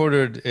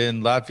headquartered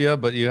in Latvia,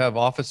 but you have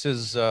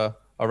offices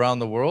around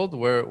the world.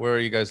 Where are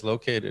you guys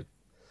located?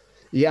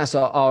 Yeah,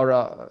 so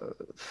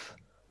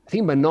I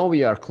think by now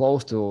we are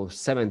close to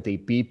 70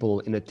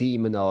 people in a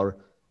team, and our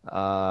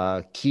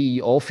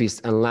key office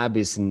and lab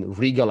is in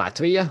Riga,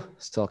 Latvia.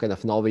 So kind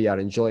of now we are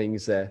enjoying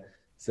the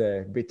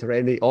bit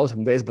rainy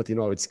autumn days, but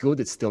it's good.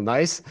 It's still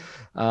nice.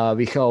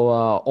 We have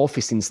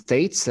office in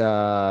States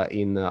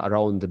in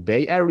around the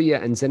Bay Area,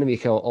 and then we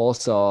have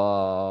also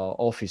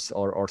office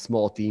or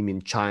small team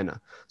in China.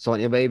 So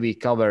in a way we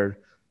cover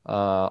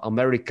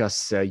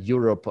Americas,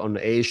 Europe, and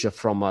Asia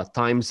from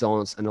time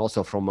zones and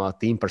also from a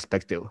team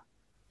perspective.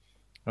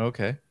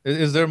 Okay.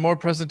 Is there more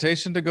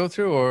presentation to go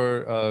through,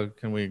 or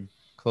can we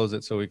close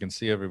it so we can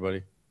see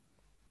everybody?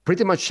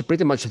 Pretty much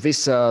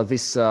this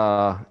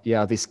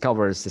this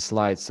covers the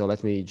slide. So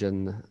let me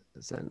then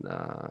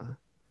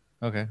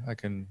okay, I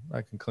can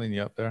clean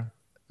you up there.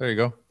 There you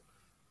go.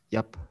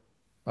 Yep.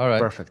 All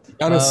right. Perfect.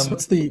 Janis,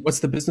 what's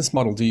the business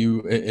model? Do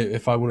you,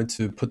 if I wanted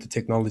to put the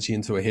technology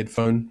into a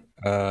headphone,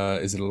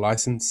 is it a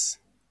license?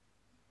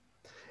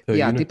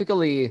 Yeah,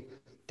 typically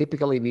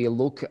we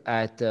look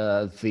at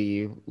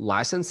the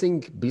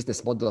licensing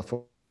business model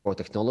for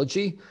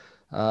technology,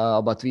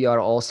 but we are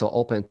also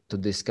open to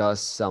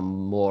discuss some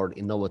more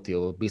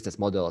innovative business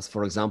models.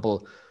 For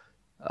example,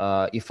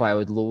 if I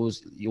would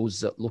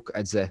look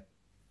at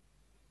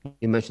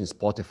you mentioned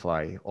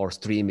Spotify or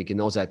streaming, we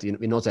know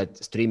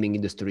that streaming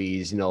industry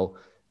is,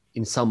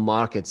 in some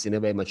markets in a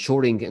way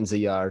maturing, and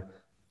they are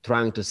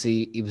trying to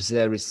see if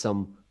there is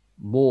some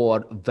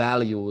more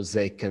value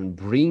they can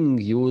bring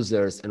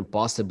users and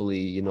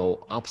possibly,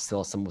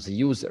 upsell some of the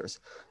users.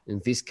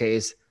 In this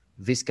case,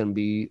 this can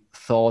be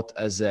thought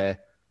as a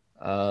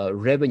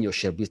revenue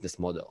share business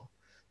model.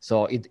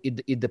 So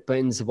it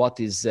depends what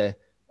is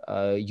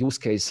use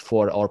case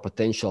for our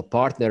potential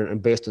partner,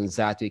 and based on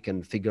that we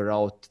can figure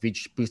out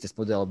which business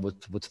model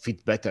would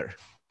fit better.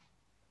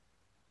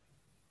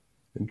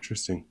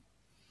 Interesting.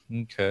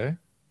 Okay.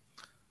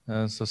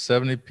 So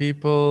 70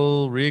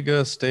 people,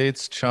 Riga,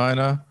 States,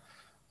 China.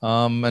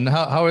 And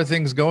how are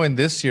things going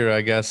this year?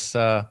 I guess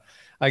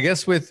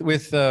with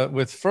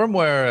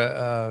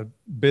firmware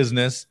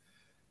business,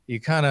 you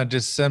kind of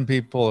just send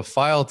people a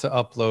file to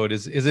upload.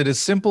 Is it as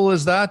simple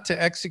as that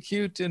to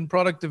execute in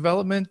product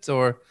development,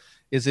 or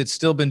is it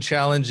still been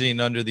challenging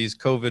under these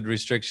COVID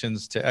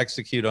restrictions to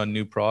execute on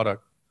new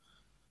product?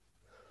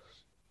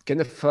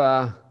 Kind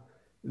of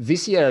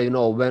this year,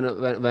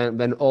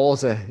 when all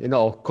the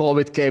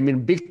COVID came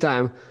in big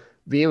time,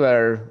 we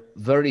were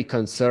very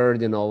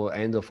concerned,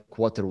 end of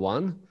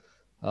Q1.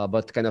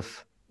 But kind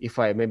of if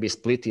I maybe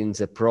split in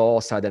the pro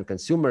side and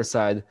consumer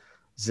side,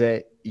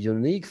 the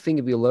unique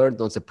thing we learned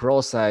on the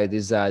pro side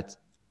is that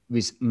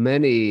with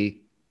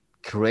many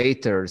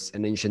creators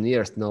and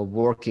engineers now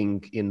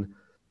working in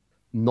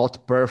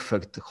not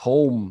perfect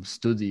home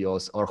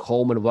studios or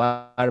home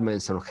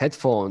environments or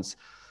headphones,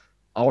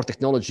 our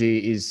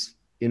technology is,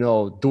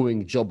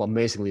 doing job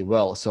amazingly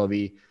well. So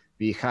we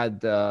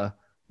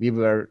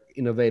were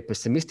in a way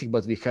pessimistic,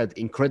 but we had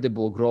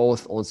incredible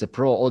growth on the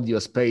pro audio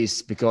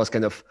space because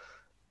kind of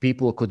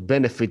people could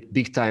benefit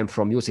big time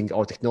from using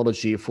our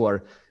technology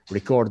for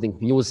recording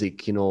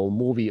music,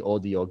 movie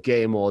audio,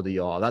 game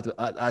audio.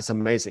 That's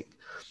amazing.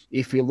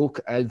 If we look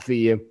at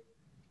the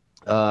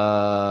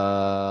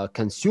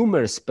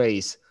consumer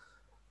space,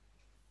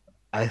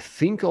 I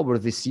think over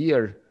this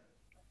year,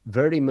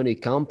 very many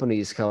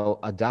companies have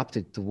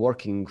adapted to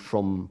working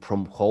from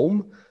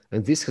home.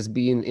 And this has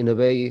been, in a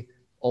way,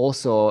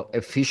 also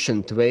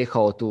efficient way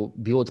how to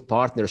build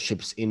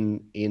partnerships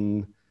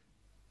in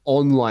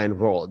online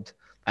world.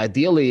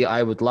 Ideally,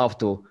 I would love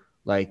to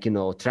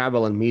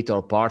travel and meet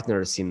our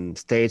partners in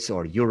States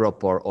or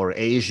Europe or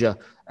Asia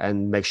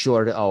and make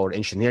sure our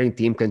engineering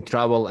team can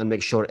travel and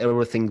make sure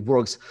everything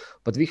works.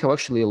 But we have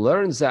actually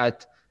learned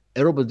that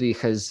everybody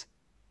has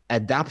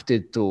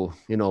adapted to,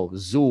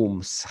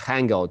 Zooms,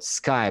 Hangouts,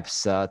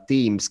 Skypes,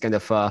 Teams, kind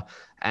of,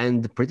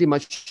 and pretty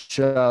much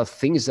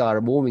things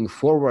are moving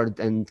forward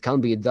and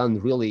can be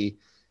done really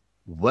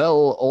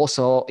well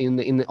also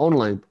in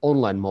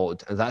online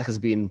mode. And that has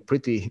been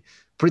pretty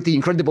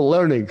incredible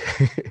learning.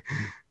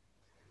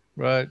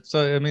 Right.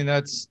 So, I mean,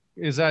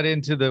 is that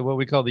into what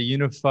we call the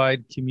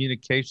unified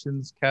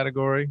communications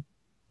category,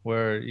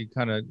 where are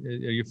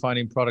you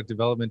finding product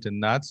development in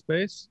that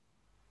space?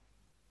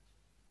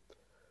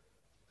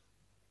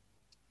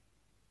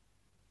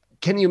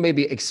 Can you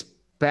maybe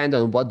expand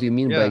on what do you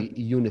mean by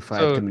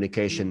unified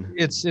communication?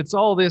 It's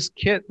all this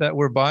kit that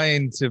we're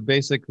buying to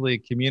basically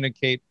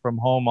communicate from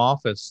home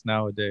office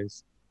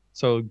nowadays.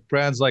 So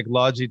brands like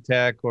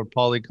Logitech or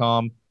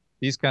Polycom,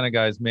 these kind of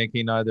guys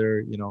making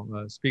either,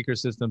 speaker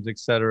systems,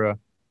 etc.,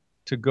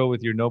 to go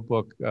with your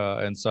notebook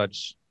and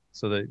such,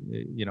 so that,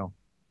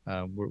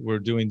 we're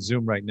doing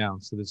Zoom right now.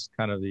 So this is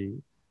kind of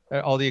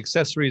all the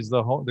accessories,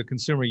 the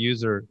consumer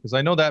user, because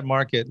I know that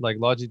market, like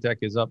Logitech,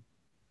 is up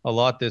a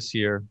lot this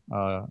year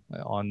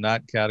on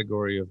that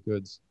category of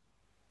goods.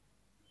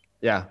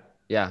 Yeah,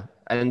 yeah,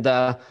 and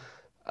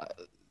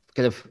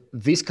kind of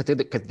this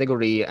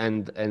category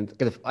and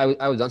kind of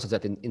I would answer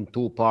that in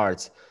two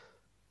parts.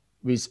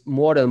 With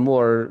more and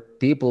more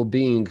people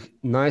being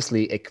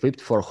nicely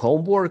equipped for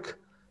homework,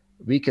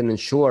 we can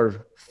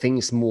ensure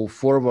things move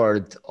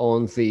forward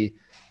on the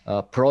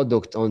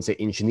product, on the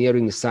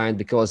engineering side,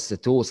 because the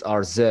tools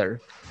are there.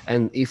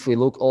 And if we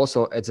look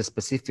also at the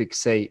specific,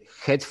 say,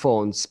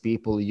 headphones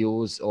people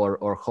use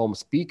or home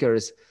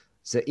speakers,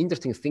 the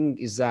interesting thing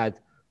is that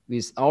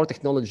with our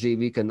technology,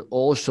 we can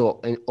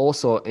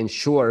also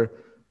ensure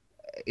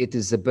it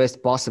is the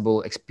best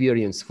possible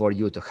experience for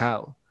you to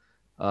have.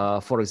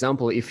 For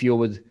example, if you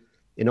would,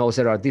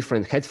 there are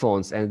different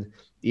headphones, and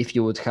if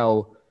you would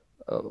have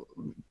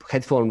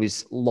headphone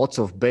with lots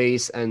of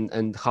bass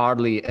and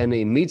hardly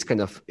any mids,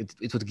 kind of,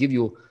 it would give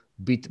you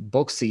bit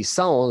boxy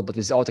sound, but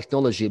with our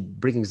technology,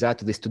 bringing that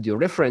to the studio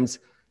reference,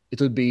 it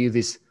would be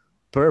this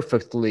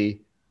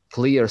perfectly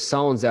clear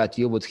sound that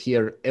you would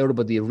hear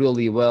everybody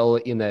really well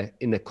in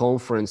a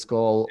conference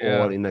call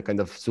or in a kind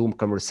of Zoom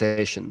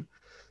conversation.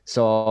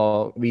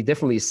 So we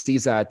definitely see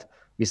that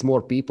with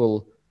more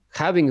people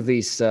having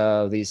these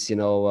all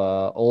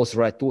the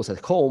right tools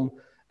at home,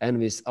 and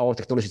with our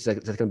technologies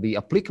that can be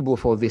applicable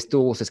for these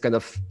tools, it's kind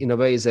of, in a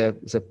way,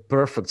 the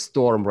perfect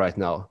storm right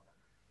now.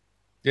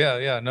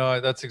 Yeah, no,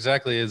 that's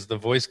exactly is the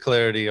voice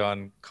clarity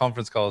on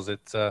conference calls.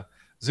 It's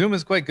Zoom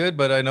is quite good,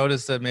 but I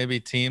noticed that maybe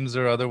Teams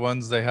or other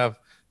ones,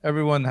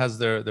 everyone has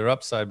their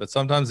upside, but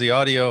sometimes the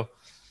audio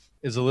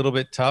is a little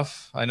bit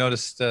tough. I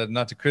noticed,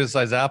 not to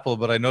criticize Apple,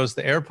 but I noticed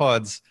the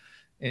AirPods,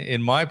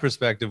 in my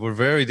perspective, were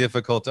very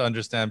difficult to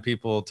understand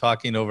people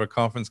talking over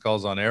conference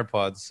calls on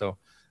AirPods. So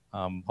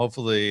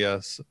hopefully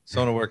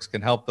SONARWORKS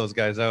can help those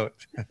guys out.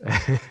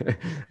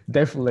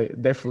 Definitely.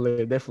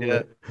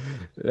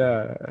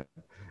 Yeah.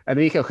 And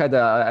we have had,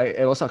 I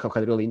also have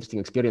had a really interesting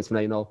experience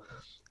when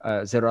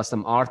there are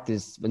some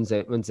artists, when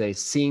they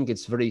sing,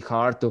 it's very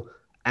hard to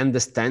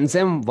understand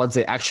them, what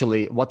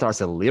are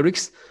the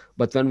lyrics.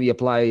 But when we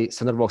apply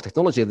SONARWORKS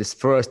technology, this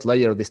first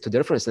layer, this two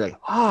difference, like,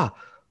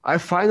 I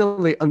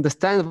finally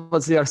understand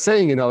what they are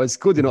saying. It's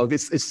good.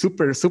 It's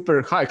super,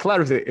 super high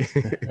clarity.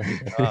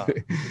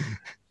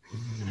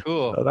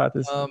 Cool. So that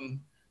is.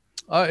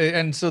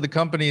 And so the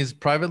company is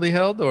privately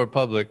held or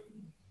public?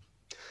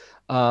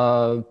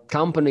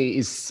 Company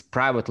is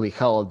privately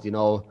held.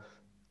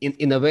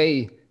 In a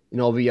way,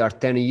 we are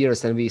 10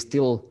 years and we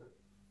still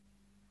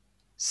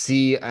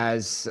see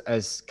as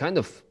kind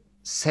of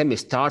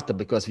semi-startup,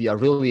 because we are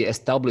really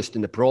established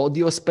in the pro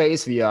audio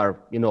space. We are,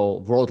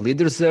 world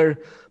leaders there.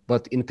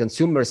 But in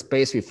consumer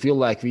space, we feel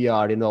like we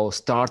are,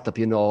 startup,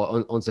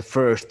 on the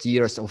first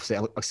years of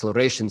the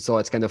acceleration. So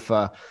it's kind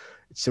of,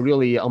 it's a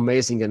really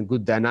amazing and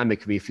good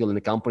dynamic we feel in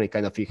the company.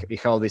 Kind of, we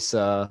have this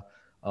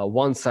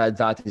one side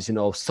that is,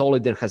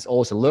 solid and has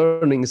all the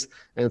learnings,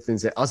 and then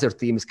the other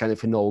team is kind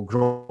of,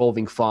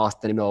 growing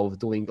fast and,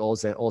 doing all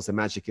the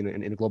magic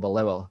in a global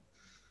level.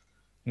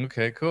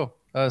 Okay, cool.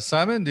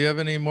 Simon, do you have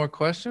any more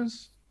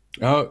questions?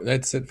 Oh,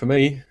 that's it for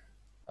me.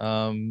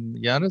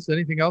 Yanis,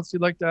 anything else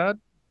you'd like to add?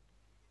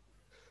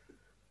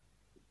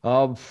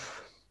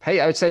 Hey,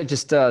 I would say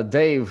just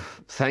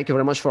Dave, thank you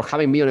very much for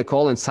having me on a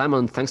call, and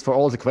Simon, thanks for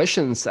all the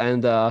questions.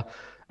 And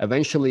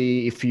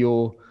eventually, if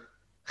you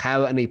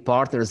have any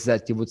partners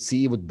that you would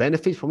see would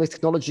benefit from this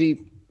technology,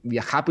 we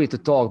are happy to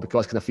talk,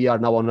 because kind of we are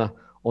now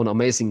on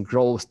amazing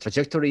growth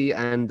trajectory,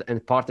 and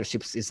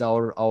partnerships is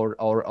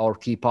our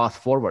key path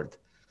forward.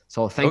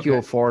 So thank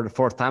you for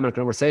time and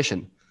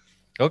conversation.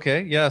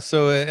 Okay, yeah.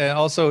 So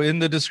also in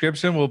the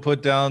description, we'll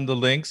put down the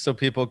links so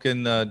people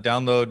can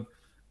download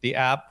the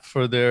app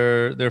for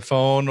their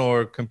phone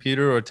or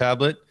computer or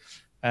tablet,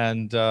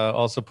 and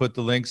also put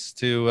the links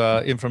to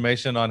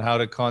information on how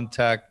to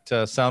contact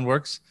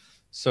SONARWORKS.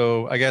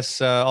 So I guess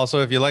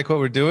also, if you like what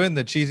we're doing,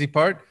 the cheesy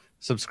part,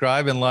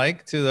 subscribe and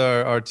like to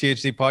our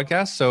THD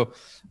podcast. So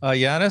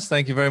Yanis,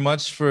 thank you very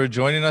much for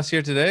joining us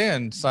here today.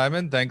 And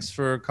Simon, thanks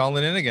for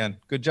calling in again.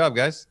 Good job,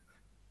 guys.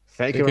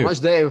 Thank you very much,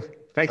 Dave.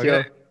 Thank you.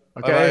 Okay.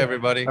 Bye-bye,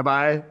 everybody.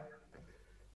 Bye-bye.